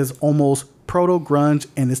 Heathers is almost proto-grunge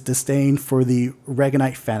in its disdain for the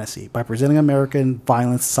Reaganite fantasy. By presenting American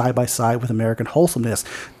violence side by side with American wholesomeness,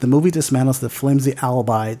 the movie dismantles the flimsy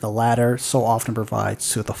alibi the latter so often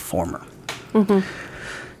provides to the former.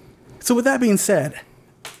 So with that being said,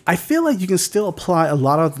 I feel like you can still apply a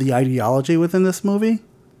lot of the ideology within this movie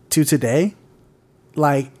to today.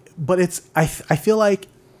 But I feel like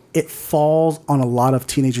it falls on a lot of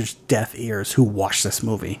teenagers' deaf ears who watch this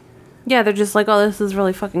movie. Yeah, they're just like, oh, this is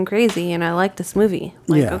really fucking crazy, and I like this movie.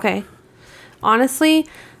 Like, Yeah. okay. Honestly,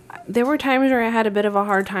 there were times where I had a bit of a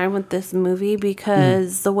hard time with this movie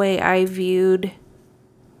because the way I viewed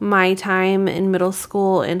my time in middle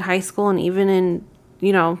school and high school and even in,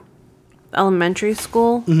 elementary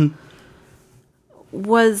school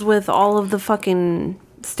was with all of the fucking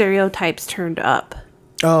stereotypes turned up.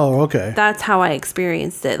 Oh, okay. That's how I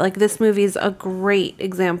experienced it. Like, this movie is a great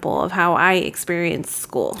example of how I experienced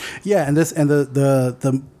school. Yeah, and the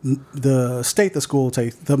state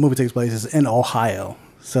the movie takes place is in Ohio,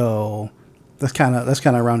 so that's kind of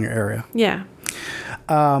around your area. Yeah.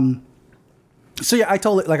 So yeah, I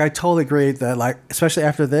totally agree that especially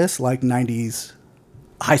after this, 90s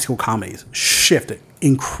high school comedies shifted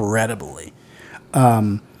incredibly.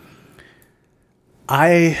 I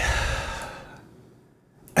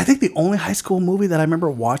think the only high school movie that I remember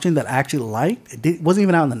watching that I actually liked, it wasn't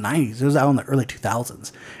even out in the 90s. It was out in the early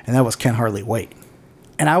 2000s. And that was Can't Hardly Wait.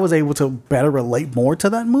 And I was able to better relate more to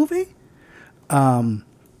that movie. Kind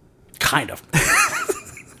of.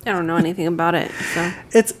 I don't know anything about it, so.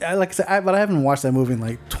 It's, like I said, but I haven't watched that movie in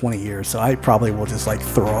like 20 years. So I probably will just like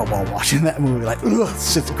throw up while watching that movie. Like, ugh,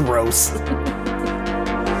 it's just gross.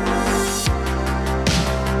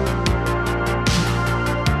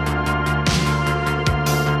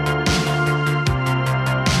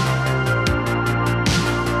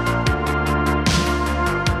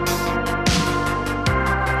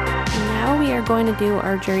 Going to do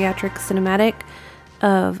our geriatric cinematic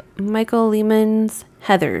of Michael Lehman's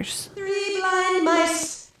Heathers. Three blind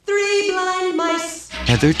mice.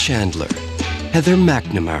 Heather Chandler, Heather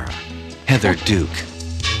McNamara, Heather Duke,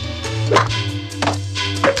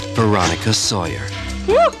 Veronica Sawyer.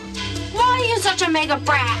 Why are you such a mega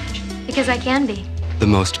brat? Because I can be. The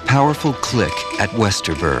most powerful clique at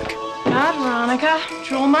Westerberg. God, Veronica.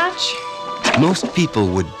 Drool much? Most people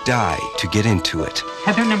would die to get into it.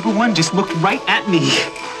 Heather number one just looked right at me.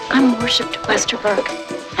 I'm worshipped Westerberg,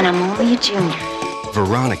 and I'm only a junior.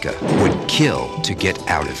 Veronica would kill to get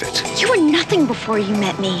out of it. You were nothing before you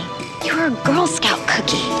met me. You were a Girl Scout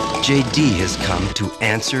cookie. JD has come to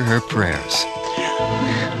answer her prayers.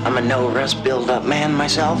 I'm a no-rest build-up man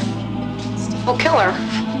myself. We'll kill her.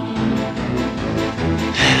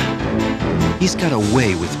 He's got a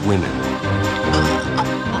way with women.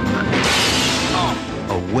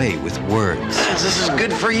 A way with words. Is this as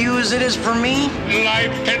good for you as it is for me?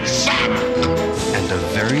 Life can suck! And a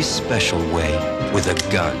very special way with a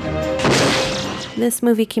gun. This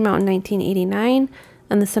movie came out in 1989,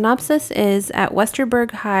 and the synopsis is at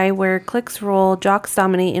Westerberg High, where cliques rule, jocks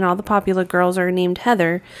dominate, and all the popular girls are named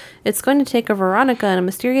Heather. It's going to take a Veronica and a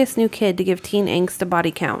mysterious new kid to give teen angst a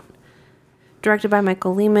body count. Directed by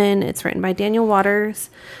Michael Lehman. It's written by Daniel Waters.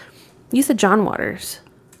 You said John Waters.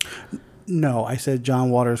 No, I said John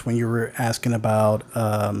Waters when you were asking about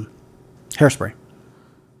Hairspray.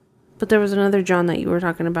 But there was another John that you were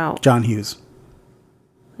talking about. John Hughes.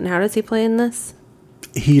 And how does he play in this?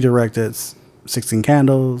 He directed 16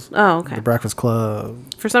 Candles. Oh, okay. The Breakfast Club.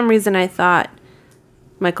 For some reason, I thought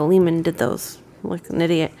Michael Lehman did those. Like an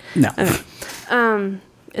idiot. No. Okay.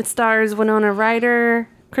 It stars Winona Ryder,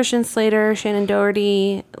 Christian Slater, Shannon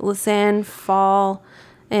Doherty, Lisanne Fall,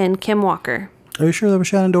 and Kim Walker. Are you sure that was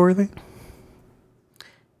Shannon Doherty?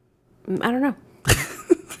 I don't know.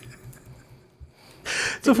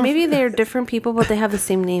 So maybe they're different people, but they have the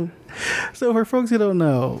same name. So for folks who don't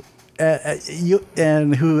know, you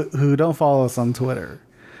and who don't follow us on Twitter,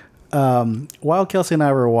 while Kelsey and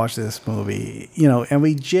I were watching this movie, and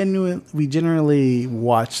we generally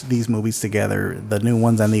watch these movies together, the new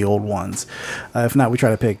ones and the old ones. If not, we try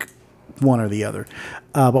to pick one or the other.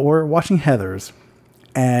 But we're watching Heathers,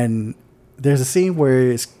 and there's a scene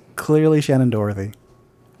where it's clearly Shannon Doherty.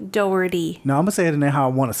 Doherty. No, I'm gonna say it in how I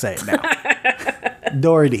want to say it now.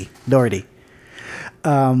 Doherty.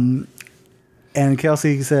 And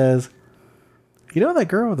Kelsey says, that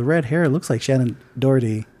girl with the red hair looks like Shannon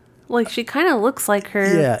Doherty. Like, she kind of looks like her.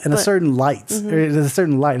 Yeah, in a certain light. Mm-hmm. There's a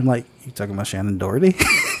certain light. I'm like, you talking about Shannon Doherty?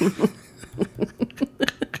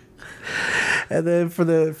 And then for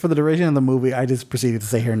the duration of the movie, I just proceeded to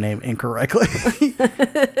say her name incorrectly.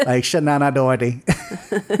 Like Shanana Doherty.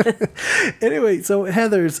 Anyway, so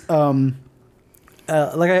Heathers,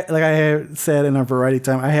 like I had said in our variety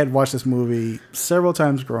time, I had watched this movie several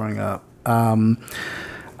times growing up.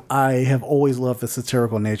 I have always loved the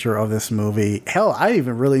satirical nature of this movie. Hell, I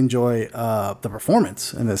even really enjoy the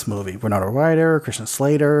performance in this movie. Winona Ryder, Christian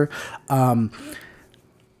Slater. And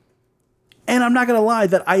I'm not going to lie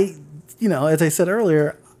that as I said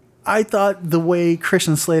earlier, I thought the way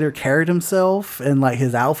Christian Slater carried himself and like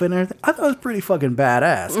his outfit and everything, I thought it was pretty fucking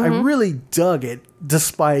badass. Mm-hmm. I really dug it,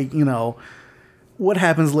 despite, what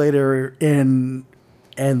happens later in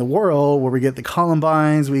the world where we get the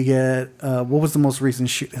Columbines, we get, what was the most recent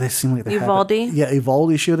shooting? They seem like they Uvalde? Yeah,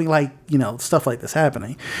 Uvalde shooting, stuff like this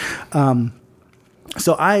happening.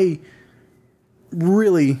 So I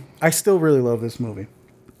still really love this movie.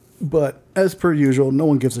 But as per usual, no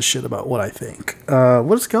one gives a shit about what I think. What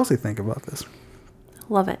does Kelsey think about this?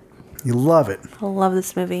 Love it. You love it. I love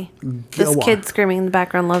this movie. This kid screaming in the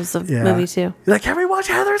background loves the movie too. You're like, can we watch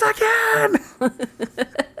Heathers again?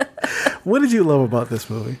 What did you love about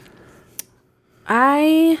this movie?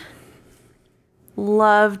 I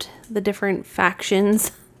loved the different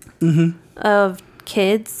factions of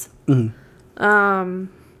kids. Mm-hmm.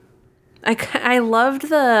 I loved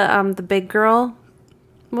the big girl.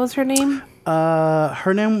 What was her name?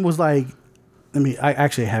 Her name was like, I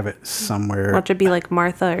actually have it somewhere. Watch it be like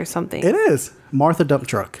Martha or something. It is Martha Dump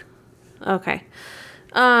Truck. Okay.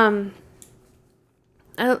 I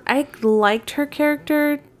liked her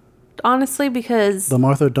character, honestly, because... The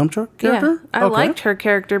Martha Dump Truck character? Yeah, I liked her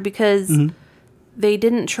character because they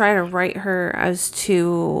didn't try to write her as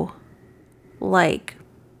too, like,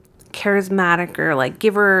 charismatic or, like,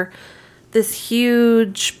 give her this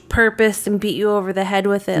huge purpose and beat you over the head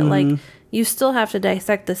with it. Like, you still have to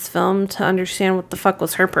dissect this film to understand what the fuck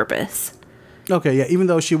was her purpose. Okay, yeah, even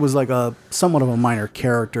though she was like a somewhat of a minor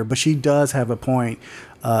character, but she does have a point,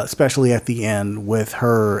 especially at the end with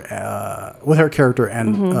her character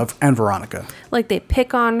and Veronica. Like, they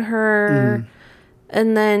pick on her,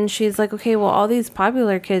 and then she's like, okay, well, all these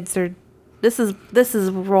popular kids are... This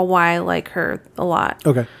is why I like her a lot.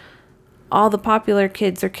 Okay. All the popular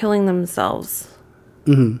kids are killing themselves.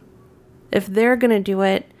 Mm-hmm. If they're going to do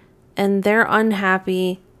it and they're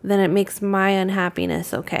unhappy, then it makes my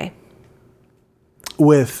unhappiness okay.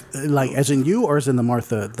 With, like, as in you, or as in the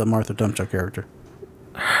Martha Dump Truck character?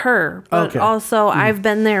 Her. But also, I've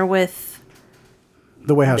been there with...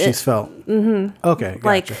 The way how she's felt. Mm-hmm. Okay, gotcha.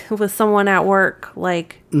 Like, with someone at work,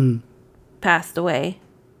 like, passed away.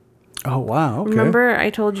 Oh, wow, okay. Remember I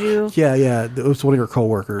told you? Yeah, it was one of your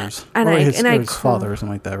coworkers. And or I his father or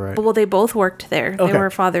something like that, right? Well, they both worked there. Okay. They were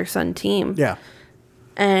a father-son team. Yeah.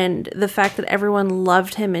 And the fact that everyone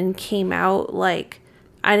loved him and came out, like,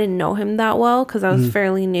 I didn't know him that well because I was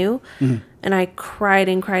fairly new. Mm-hmm. And I cried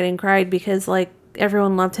and cried and cried because, like,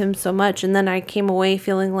 everyone loved him so much. And then I came away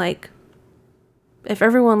feeling like if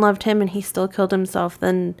everyone loved him and he still killed himself,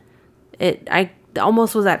 then I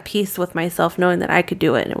almost was at peace with myself knowing that I could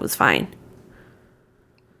do it and it was fine.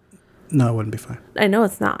 No, it wouldn't be fine. I know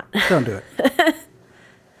it's not. Don't do it.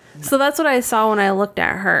 So that's what I saw when I looked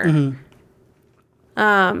at her. Mm-hmm.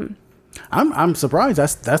 I'm surprised.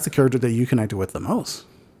 That's the character that you connected with the most.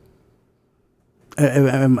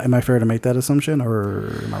 Am I fair to make that assumption,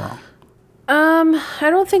 or am I wrong? I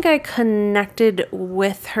don't think I connected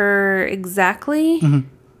with her exactly. Mm-hmm.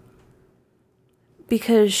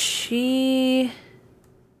 Because I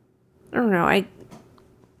don't know, I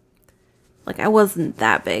wasn't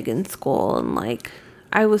that big in school, and like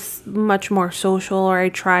I was much more social, or I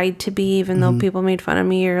tried to be, even though people made fun of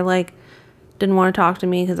me or like didn't want to talk to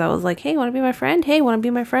me because I was like, hey, want to be my friend? Hey, want to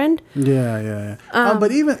be my friend? Yeah.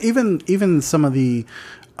 But even some of the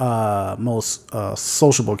most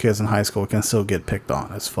sociable kids in high school can still get picked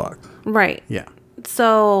on as fuck. Right. Yeah.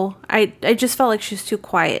 So I just felt like she's too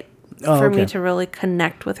quiet for me to really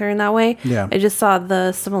connect with her in that way. Yeah. I just saw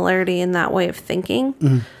the similarity in that way of thinking.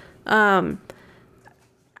 Mm-hmm.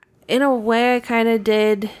 In a way, I kind of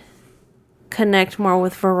did connect more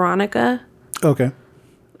with Veronica. Okay.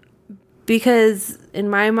 Because in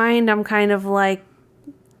my mind, I'm kind of like,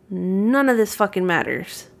 none of this fucking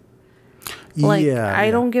matters. Like,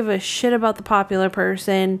 I don't give a shit about the popular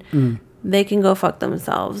person. They can go fuck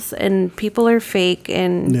themselves. And people are fake.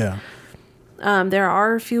 And there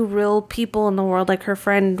are a few real people in the world. Like her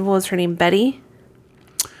friend, what was her name? Betty?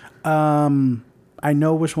 I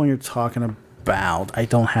know which one you're talking about. I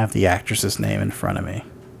don't have the actress's name in front of me.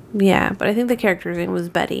 Yeah, but I think the character's name was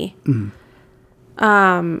Betty.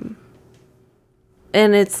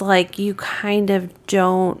 And it's like you kind of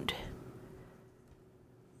don't...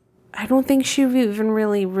 I don't think she even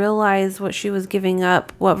really realized what she was giving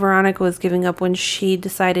up, what Veronica was giving up when she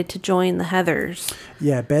decided to join the Heathers.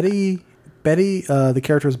 Yeah, Betty, the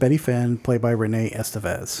character is Betty Finn, played by Renee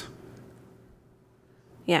Estevez.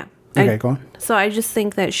 Yeah. Okay, go on. So I just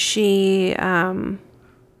think that she didn't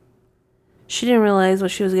realize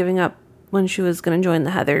what she was giving up when she was going to join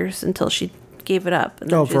the Heathers until she gave it up. And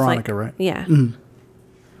then she Veronica, was like, right? Yeah. Mm-hmm.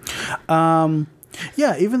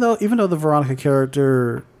 Yeah, even though the Veronica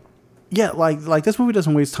character... Yeah, like this movie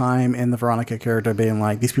doesn't waste time in the Veronica character being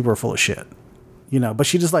like, these people are full of shit, you know. But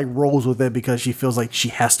she just like rolls with it because she feels like she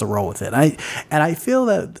has to roll with it. I feel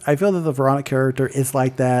that the Veronica character is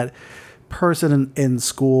like that person in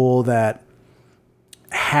school that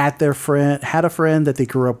had a friend that they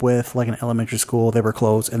grew up with, like in elementary school, they were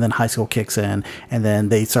close, and then high school kicks in, and then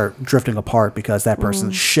they start drifting apart because that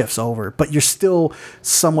person shifts over. But you're still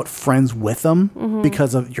somewhat friends with them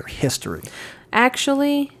because of your history.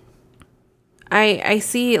 Actually, I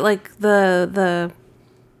see like the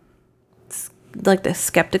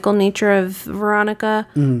skeptical nature of Veronica.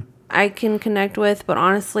 I can connect with, but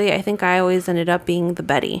honestly, I think I always ended up being the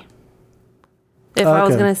Betty. If I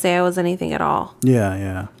was gonna say I was anything at all.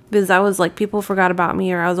 Yeah. Because I was like, people forgot about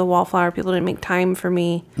me, or I was a wallflower. People didn't make time for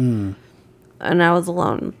me, and I was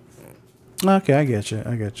alone. Okay, I get you.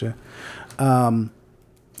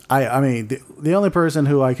 I mean, the only person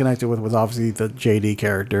who I connected with was obviously the JD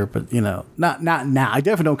character, but not now. I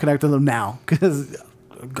definitely don't connect with them now because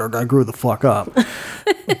I grew the fuck up.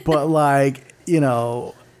 But like,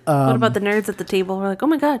 what about the nerds at the table? We're like, oh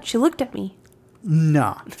my god, she looked at me.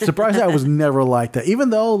 Nah, surprisingly, I was never like that. Even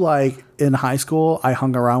though, like, in high school, I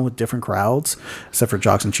hung around with different crowds, except for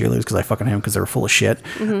jocks and cheerleaders because I fucking hate them because they were full of shit.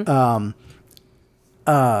 Mm-hmm.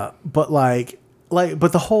 But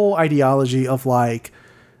but the whole ideology of like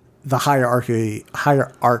the hierarchy.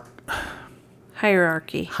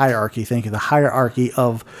 Thank you. The hierarchy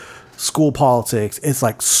of school politics is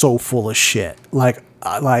like so full of shit. Like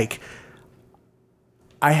I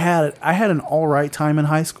had an all right time in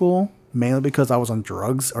high school. Mainly because I was on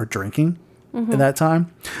drugs or drinking at that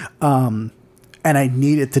time. And I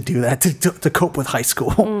needed to do that to cope with high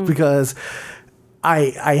school because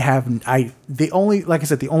the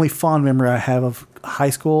only fond memory I have of high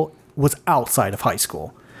school was outside of high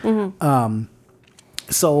school.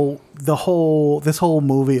 So this whole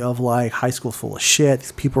movie of like high school's full of shit,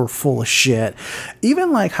 these people are full of shit.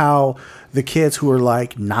 Even like how the kids who are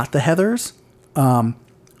like not the Heathers,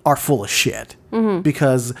 are full of shit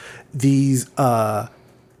because these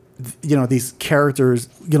these characters,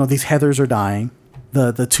 these Heathers are dying,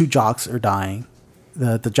 the two jocks are dying,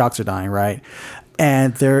 the jocks are dying, right?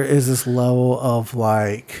 And there is this level of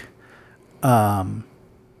like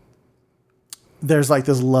there's like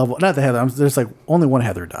this level, not the Heather, there's like only one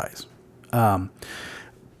Heather dies,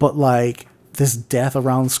 but like this death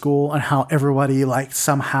around school and how everybody like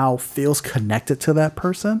somehow feels connected to that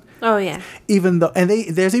person. Oh yeah. Even though, and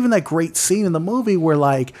there's even that great scene in the movie where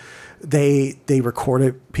like they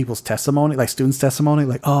recorded people's testimony, like students' testimony,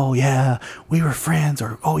 like, oh yeah, we were friends,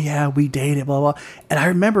 or oh yeah, we dated, blah blah. And I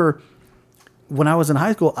remember when I was in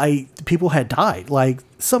high school, people had died, like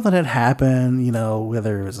something had happened,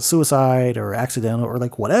 whether it was a suicide or accidental or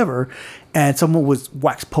like whatever, and someone was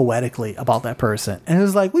waxed poetically about that person, and it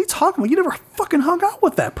was like, what are you talking about? You never fucking hung out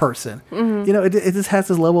with that person. It just has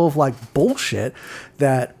this level of like bullshit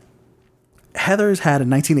that Heathers had in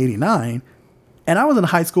 1989, and I was in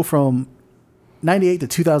high school from 98 to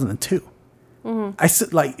 2002. I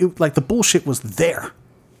said like the bullshit was there,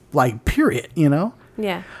 like period.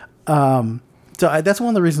 Yeah. So that's one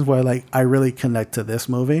of the reasons why like I really connect to this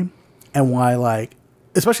movie, and why like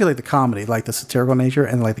especially like the comedy, like the satirical nature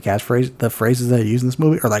and like the catchphrase, the phrases that I use in this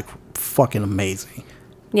movie are like fucking amazing.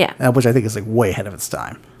 Yeah. Which I think is like way ahead of its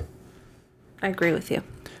time. I agree with you.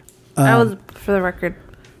 For the record,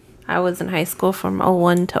 I was in high school from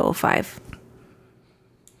 01 to 05.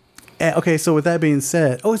 Okay, so with that being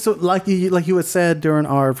said, so like you had said during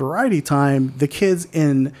our variety time, the kids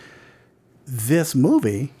in this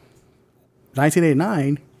movie,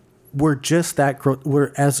 1989, were just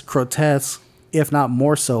were as grotesque, if not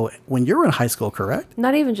more so, when you were in high school, correct?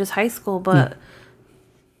 Not even just high school, but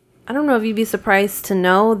I don't know if you'd be surprised to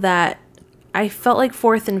know that I felt like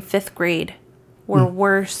 4th and 5th grade were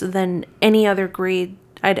worse than any other grade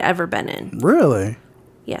I'd ever been in. Really?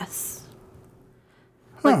 Yes.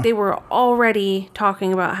 Like they were already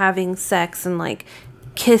talking about having sex and like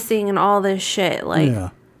kissing and all this shit.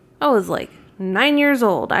 Like I was like 9 years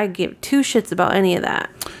old. I give two shits about any of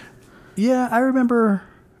that. Yeah, I remember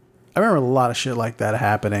a lot of shit like that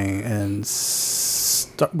happening, and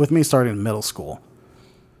with me starting in middle school.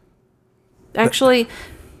 Actually,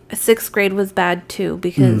 6th grade was bad too,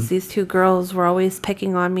 because these two girls were always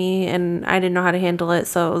picking on me and I didn't know how to handle it.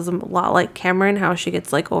 So it was a lot like Cameron, how she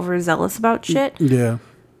gets like overzealous about shit. Yeah.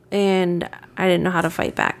 And I didn't know how to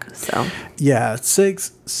fight back. So yeah,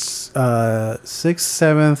 6th,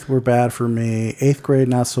 7th were bad for me. 8th grade,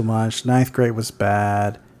 not so much. 9th grade was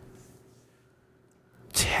bad.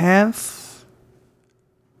 10th,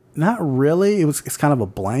 not really. It's kind of a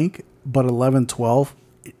blank. But 11, 12,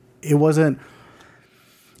 it wasn't.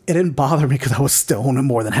 It didn't bother me because I was stoned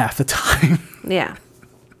more than half the time. Yeah.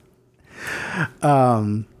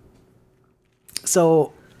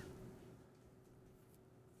 So,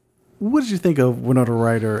 what did you think of Winona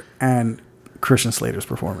Ryder and Christian Slater's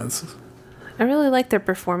performance? I really liked their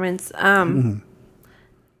performance.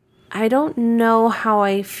 I don't know how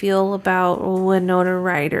I feel about Winona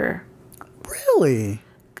Ryder. Really?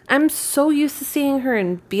 I'm so used to seeing her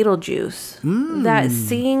in Beetlejuice that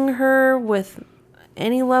seeing her with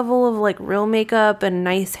any level of like real makeup and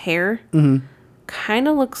nice hair kind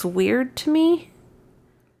of looks weird to me.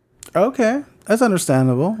 Okay, that's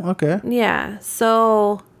understandable. Okay. Yeah,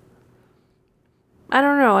 so I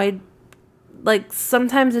don't know.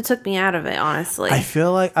 Sometimes it took me out of it, honestly. I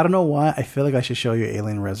feel like, I don't know why, I feel like I should show you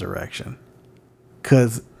Alien Resurrection,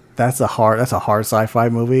 because that's a hard sci-fi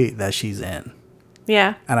movie that she's in.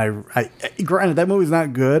 Yeah. And I granted that movie's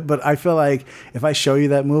not good, but I feel like if I show you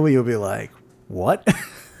that movie, you'll be like, what?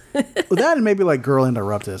 Well, that and maybe like Girl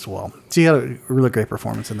Interrupted as well. She had a really great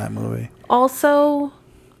performance in that movie. Also,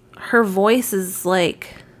 her voice is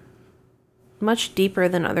like much deeper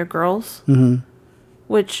than other girls,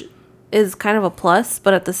 which is kind of a plus,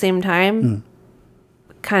 but at the same time,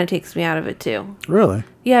 kind of takes me out of it too. Really?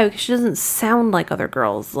 Yeah, because she doesn't sound like other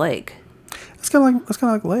girls. Like, It's kind of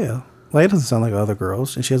like Leia. Leia doesn't sound like other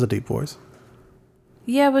girls, and she has a deep voice.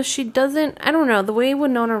 yeah, but she doesn't. I don't know, the way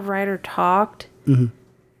Winona Ryder talked.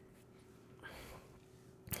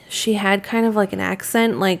 She had kind of like an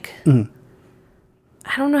accent, like,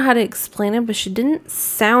 I don't know how to explain it, but she didn't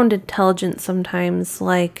sound intelligent sometimes,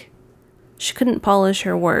 like she couldn't polish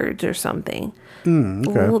her words or something.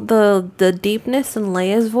 Okay. The deepness in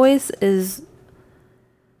Leia's voice is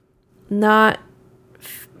not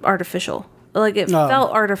artificial. Like, it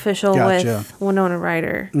felt artificial gotcha. with Winona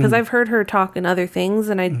Ryder. Because I've heard her talk in other things,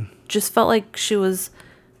 and I just felt like she was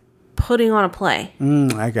putting on a play.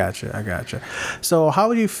 I gotcha. So how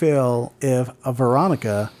would you feel if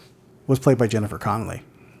Veronica was played by Jennifer Connelly?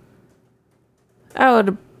 I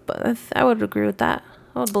would agree with that.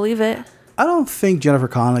 I would believe it. I don't think Jennifer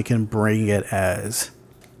Connelly can bring it as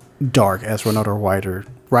dark as Winona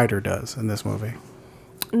Ryder does in this movie.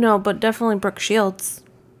 No, but definitely Brooke Shields.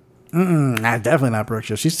 Definitely not Brooke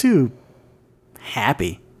Shields. She's too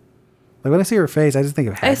happy. Like, when I see her face, I just think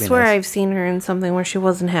of happiness. I swear I've seen her in something where she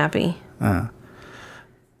wasn't happy. She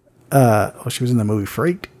was in the movie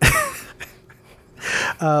Freaked.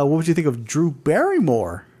 What would you think of Drew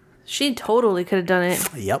Barrymore? She totally could have done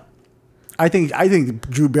it. Yep. I think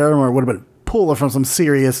Drew Barrymore would have been pull her from some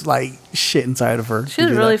serious like shit inside of her. She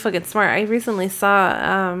was really fucking smart. I recently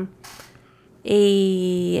saw an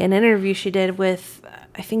interview she did with,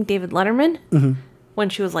 I think, David Letterman when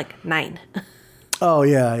she was like 9. Oh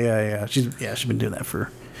yeah. She's been doing that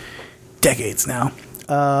for decades now.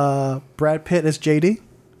 Brad Pitt as JD.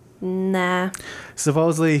 Nah.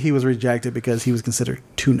 Supposedly he was rejected because he was considered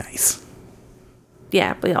too nice.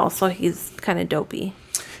 Yeah, but also he's kind of dopey.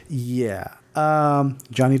 Yeah.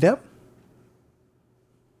 Johnny Depp.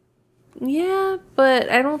 Yeah,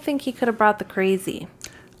 but I don't think he could have brought the crazy.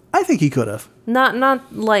 I think he could have.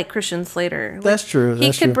 Not like Christian Slater. Like, That's true.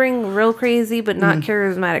 He could bring real crazy, but not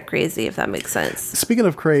charismatic crazy, if that makes sense. Speaking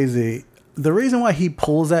of crazy, the reason why he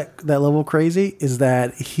pulls that level of crazy is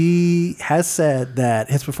that he has said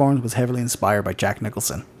that his performance was heavily inspired by Jack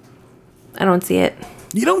Nicholson. I don't see it.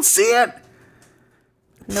 You don't see it?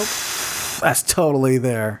 Nope. That's totally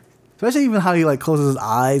there. Especially even how he like closes his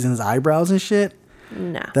eyes and his eyebrows and shit.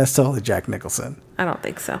 No. That's totally Jack Nicholson. I don't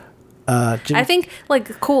think so. Jim, I think,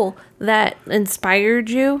 like, cool, that inspired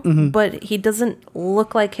you, but he doesn't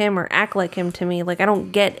look like him or act like him to me. Like, I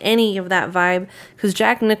don't get any of that vibe. Because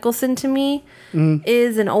Jack Nicholson, to me,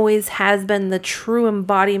 is and always has been the true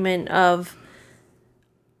embodiment of,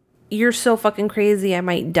 you're so fucking crazy, I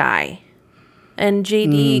might die. And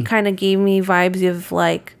JD kind of gave me vibes of,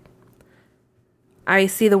 like, I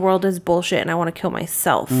see the world as bullshit and I want to kill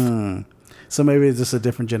myself. So maybe it's just a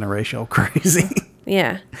different generation of crazy.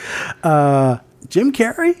 Yeah. Jim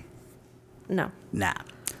Carrey? No. Nah.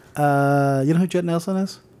 You know who Judd Nelson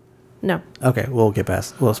is? No. Okay, we'll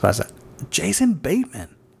pass that. Jason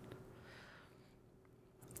Bateman.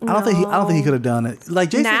 I don't think he could have done it.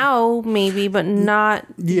 Like Jason now, maybe, but not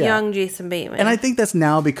young Jason Bateman. And I think that's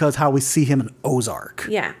now because how we see him in Ozark.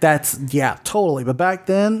 Yeah. That's totally. But back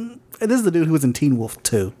then, this is the dude who was in Teen Wolf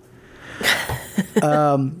 2.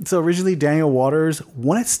 So originally Daniel Waters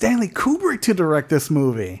wanted Stanley Kubrick to direct this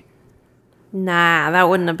movie. Nah, that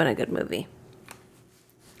wouldn't have been a good movie.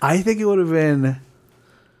 I think it would have been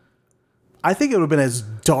as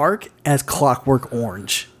dark as Clockwork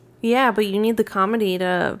Orange. Yeah, but you need the comedy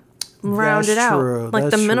to round it out. True. Like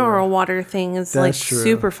That's the mineral true. water thing is That's like true.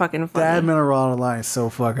 super fucking funny. That mineral water line is so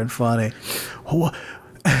fucking funny.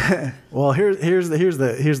 Well, here's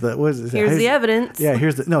the what is it? Here's the evidence. Yeah,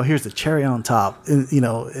 here's the cherry on top.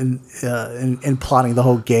 In plotting the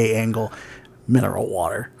whole gay angle, mineral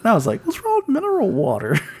water. And I was like, what's wrong with mineral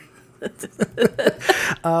water?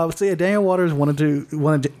 So yeah, Daniel Waters wanted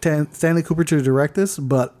Stanley Kubrick to direct this,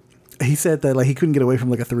 but he said that like he couldn't get away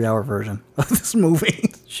from like a 3-hour version of this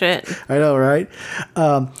movie. Shit. I know, right?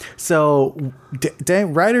 So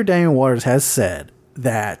writer Daniel Waters has said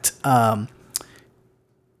that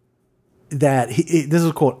this is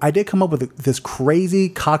a quote, I did come up with this crazy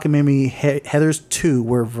cockamamie Heathers 2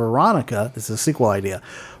 where Veronica, this is a sequel idea,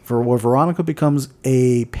 where Veronica becomes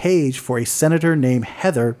a page for a senator named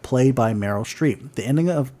Heather, played by Meryl Streep.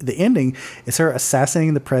 The ending is her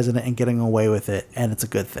assassinating the president and getting away with it, and it's a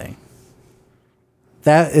good thing.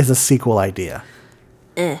 That is a sequel idea.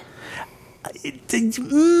 You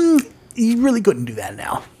really couldn't do that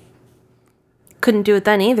now. Couldn't do it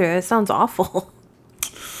then either. That sounds awful.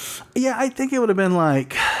 Yeah, I think it would have been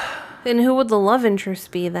like... Then who would the love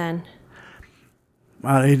interest be then?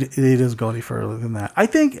 It doesn't go any further than that.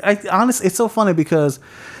 Honestly, it's so funny because...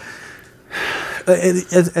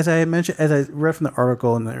 As I mentioned, as I read from the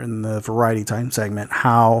article in the Variety Time segment,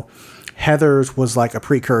 how Heathers was like a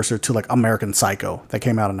precursor to like American Psycho that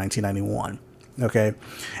came out in 1991. Okay,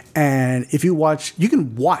 and if you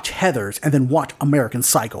can watch Heathers and then watch American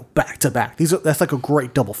Psycho back to back. That's like a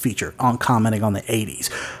great double feature on commenting on the 80s.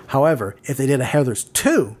 However, if they did a Heathers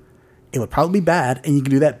 2, it would probably be bad, and you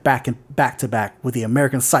can do that back to back with the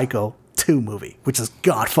American Psycho 2 movie, which is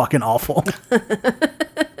god fucking awful.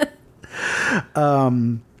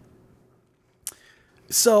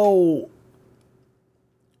 So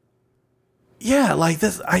yeah, like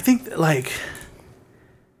this, I think, like,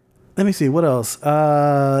 let me see what else.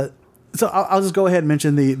 So I'll just go ahead and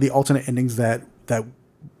mention the alternate endings that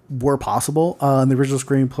were possible in the original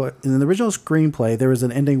screenplay. In the original screenplay, there was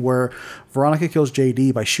an ending where Veronica kills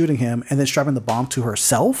JD by shooting him and then strapping the bomb to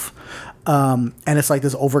herself. And it's like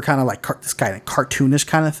this over kind of like this kind of cartoonish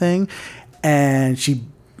kind of thing, and she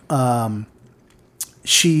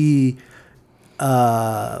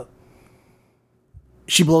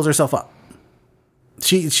blows herself up.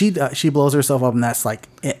 She blows herself up, and that's like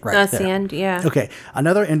it right That's there. the end, yeah. Okay.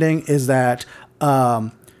 Another ending is that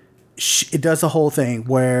it does the whole thing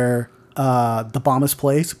where the bomb is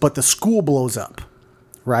placed, but the school blows up,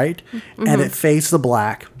 right? Mm-hmm. And it fades to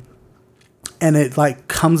black, and it like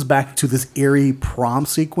comes back to this eerie prom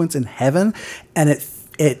sequence in heaven, and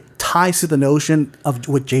it ties to the notion of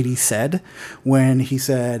what JD said when he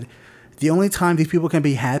said, the only time these people can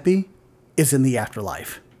be happy is in the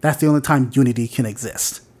afterlife. That's the only time unity can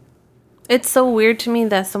exist. It's so weird to me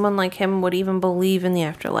that someone like him would even believe in the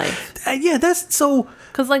afterlife. Yeah, that's so...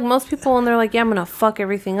 Because, like, most people, when they're like, yeah, I'm going to fuck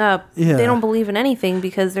everything up, yeah, they don't believe in anything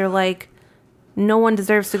because they're like, no one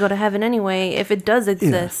deserves to go to heaven anyway if it does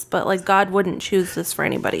exist. Yeah. But, like, God wouldn't choose this for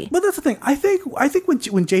anybody. But that's the thing. I think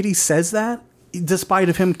when JD says that, despite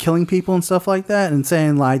of him killing people and stuff like that and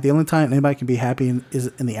saying, like, the only time anybody can be happy is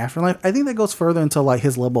in the afterlife, I think that goes further into, like,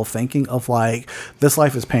 his level of thinking of, like, this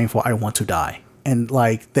life is painful, I want to die. And,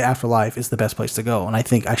 like, the afterlife is the best place to go. And I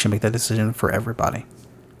think I should make that decision for everybody.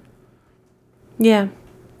 Yeah.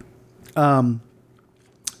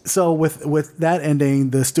 So with that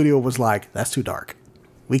ending, the studio was like, that's too dark.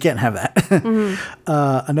 We can't have that. Mm-hmm.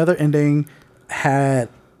 Another ending had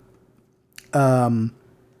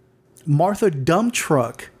Martha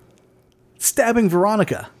Dumbtruck stabbing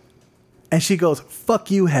Veronica. And she goes, fuck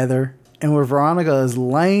you, Heather. And where Veronica is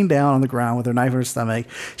laying down on the ground with her knife in her stomach,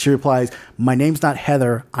 she replies, my name's not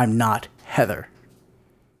Heather, I'm not Heather.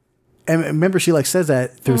 And remember, she like says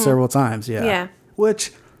that through several times. Yeah. Yeah.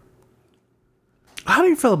 Which, how do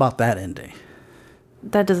you feel about that ending?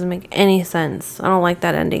 That doesn't make any sense. I don't like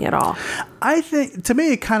that ending at all. I think, to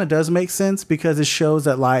me, it kind of does make sense because it shows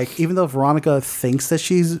that, like, even though Veronica thinks that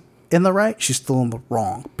she's in the right, she's still in the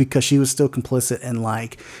wrong because she was still complicit in,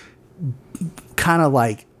 like, kind of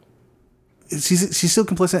like, she's still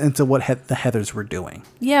complicit into what the Heathers were doing.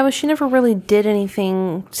 Yeah, but she never really did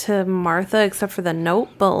anything to Martha except for the note,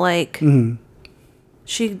 but, like,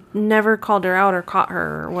 she never called her out or caught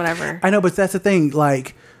her or whatever. I know, but that's the thing.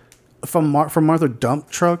 Like, from Martha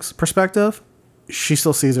Dumbtruck's perspective, she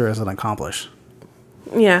still sees her as an accomplice.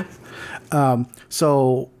 Yeah.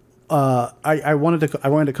 So I wanted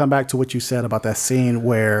to come back to what you said about that scene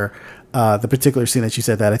where the particular scene that you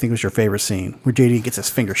said that I think was your favorite scene, where JD gets his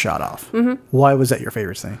finger shot off. Mm-hmm. Why was that your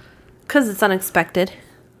favorite scene? Because it's unexpected.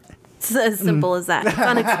 It's as simple as that. It's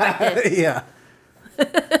unexpected. Yeah.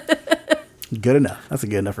 Good enough. That's a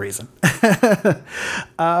good enough reason.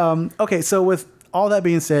 Okay, so with all that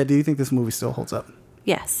being said, do you think this movie still holds up?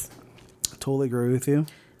 Yes. Totally agree with you.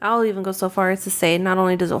 I'll even go so far as to say not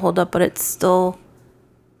only does it hold up, but it's still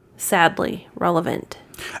sadly relevant.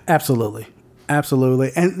 Absolutely.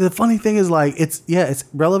 Absolutely. And the funny thing is, like, it's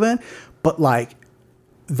relevant, but, like,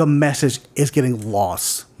 the message is getting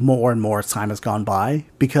lost more and more as time has gone by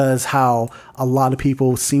because how a lot of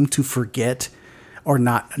people seem to forget or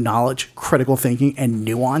not acknowledge critical thinking and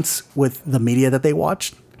nuance with the media that they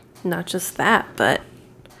watch. Not just that, but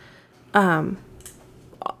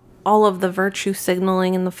all of the virtue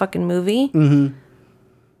signaling in the fucking movie,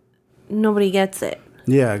 nobody gets it.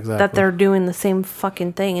 Yeah, exactly. That they're doing the same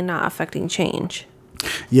fucking thing and not affecting change.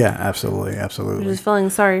 Yeah, absolutely, absolutely. They're just feeling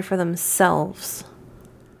sorry for themselves.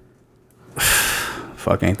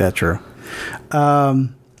 Fuck, ain't that true? Is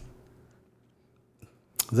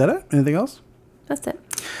that it? Anything else? That's it.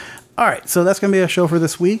 All right, so that's going to be a show for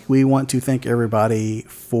this week. We want to thank everybody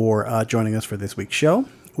for joining us for this week's show.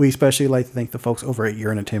 We especially like to thank the folks over at Your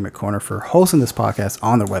Entertainment Corner for hosting this podcast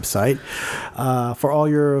on their website. For all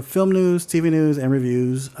your film news, TV news, and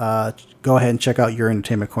reviews, go ahead and check out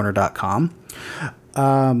yourentertainmentcorner.com.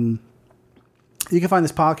 You can find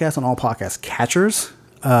this podcast on all podcast catchers,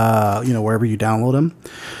 wherever you download them.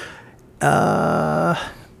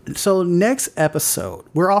 So next episode,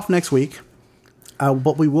 we're off next week,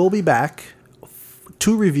 but we will be back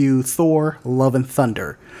to review Thor: Love and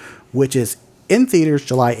Thunder, which is in theaters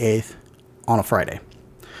July 8th on a Friday.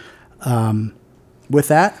 With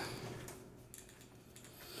that,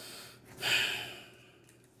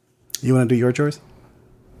 you want to do your choice?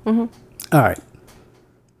 Mm-hmm. All right.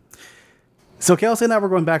 So Kelsey and I were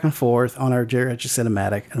going back and forth on our geriatric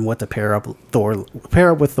cinematic and what to pair up with Thor: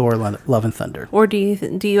 Love and Thunder. Or do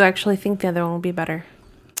you actually think the other one will be better?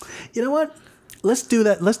 You know what? Let's do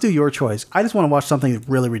that. Let's do your choice. I just want to watch something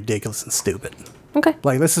really ridiculous and stupid. Okay.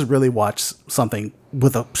 Like, let's just really watch something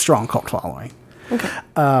with a strong cult following. Okay.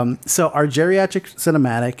 So our geriatric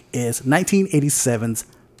cinematic is 1987's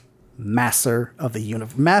Masters of the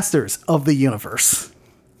Universe,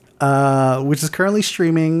 which is currently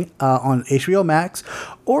streaming on HBO Max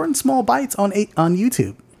or in small bites on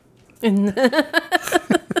YouTube.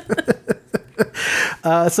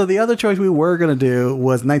 So the other choice we were going to do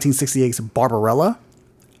was 1968's Barbarella,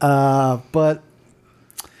 but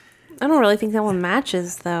I don't really think that one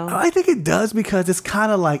matches, though. I think it does because it's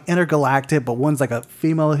kind of like intergalactic, but one's like a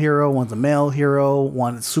female hero, one's a male hero,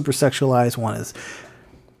 one is super sexualized, one is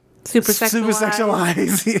super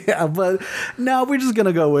sexualized. Yeah, but no, we're just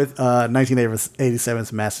gonna go with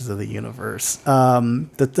 1987's Masters of the Universe.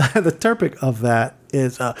 The topic of that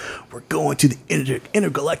is we're going to the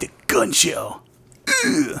intergalactic gun show.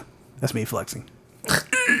 Ugh. That's me flexing.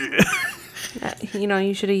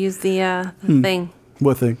 You should have used the thing.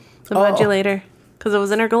 What thing? The modulator, because it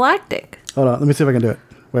was intergalactic. Hold on, let me see if I can do it.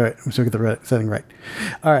 Wait, let me see if I get the setting right.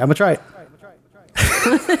 All right, I'm gonna try it.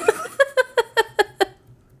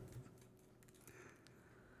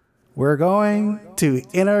 We're going to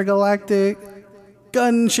intergalactic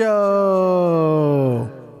gun show.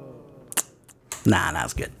 Nah,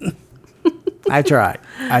 it's good. I tried.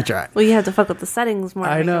 Well, you have to fuck with the settings more.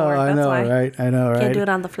 I know, right? Can't do it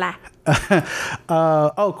on the fly.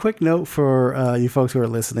 Quick note for you folks who are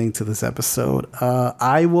listening to this episode.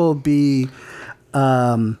 I will be,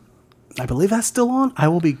 I believe that's still on. I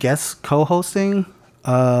will be guest co-hosting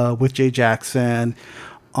with Jay Jackson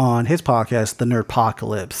on his podcast, The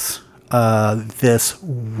Nerdpocalypse, this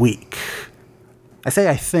week. I say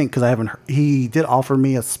I think because I haven't heard. He did offer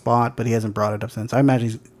me a spot, but he hasn't brought it up since. I imagine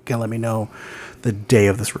he's going to let me know the day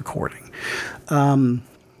of this recording.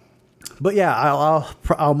 But yeah,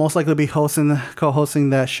 I'll most likely be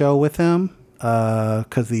co-hosting that show with him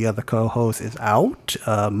because the other co-host is out,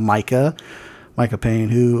 Micah Payne,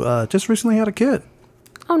 who just recently had a kid.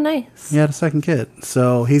 Oh, nice. He had a second kid,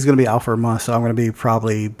 so he's going to be out for a month. So I'm going to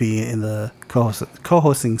probably be in the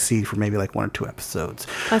co-hosting seat for maybe like 1 or 2 episodes.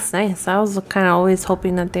 That's nice. I was kind of always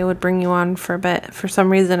hoping that they would bring you on for a bit. For some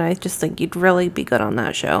reason, I just think you'd really be good on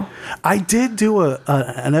that show. I did do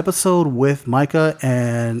an episode with Micah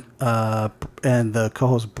and the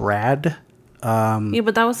co-host Brad. Yeah,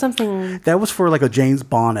 but that was something that was for like a James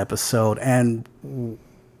Bond episode, and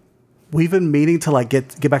we've been meaning to like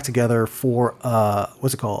get back together for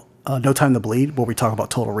what's it called? No Time to Bleed, where we talk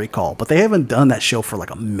about Total Recall. But they haven't done that show for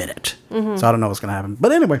like a minute. Mm-hmm. So I don't know what's gonna happen.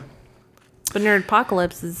 But anyway. But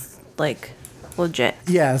Nerdpocalypse is like legit.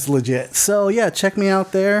 Yeah, it's legit. So yeah, check me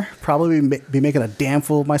out there. Probably be making a damn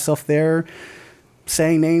fool of myself there.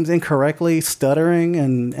 Saying names incorrectly, stuttering,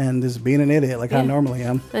 and just being an idiot like I normally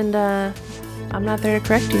am. And I'm not there to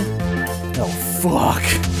correct you. Oh, fuck.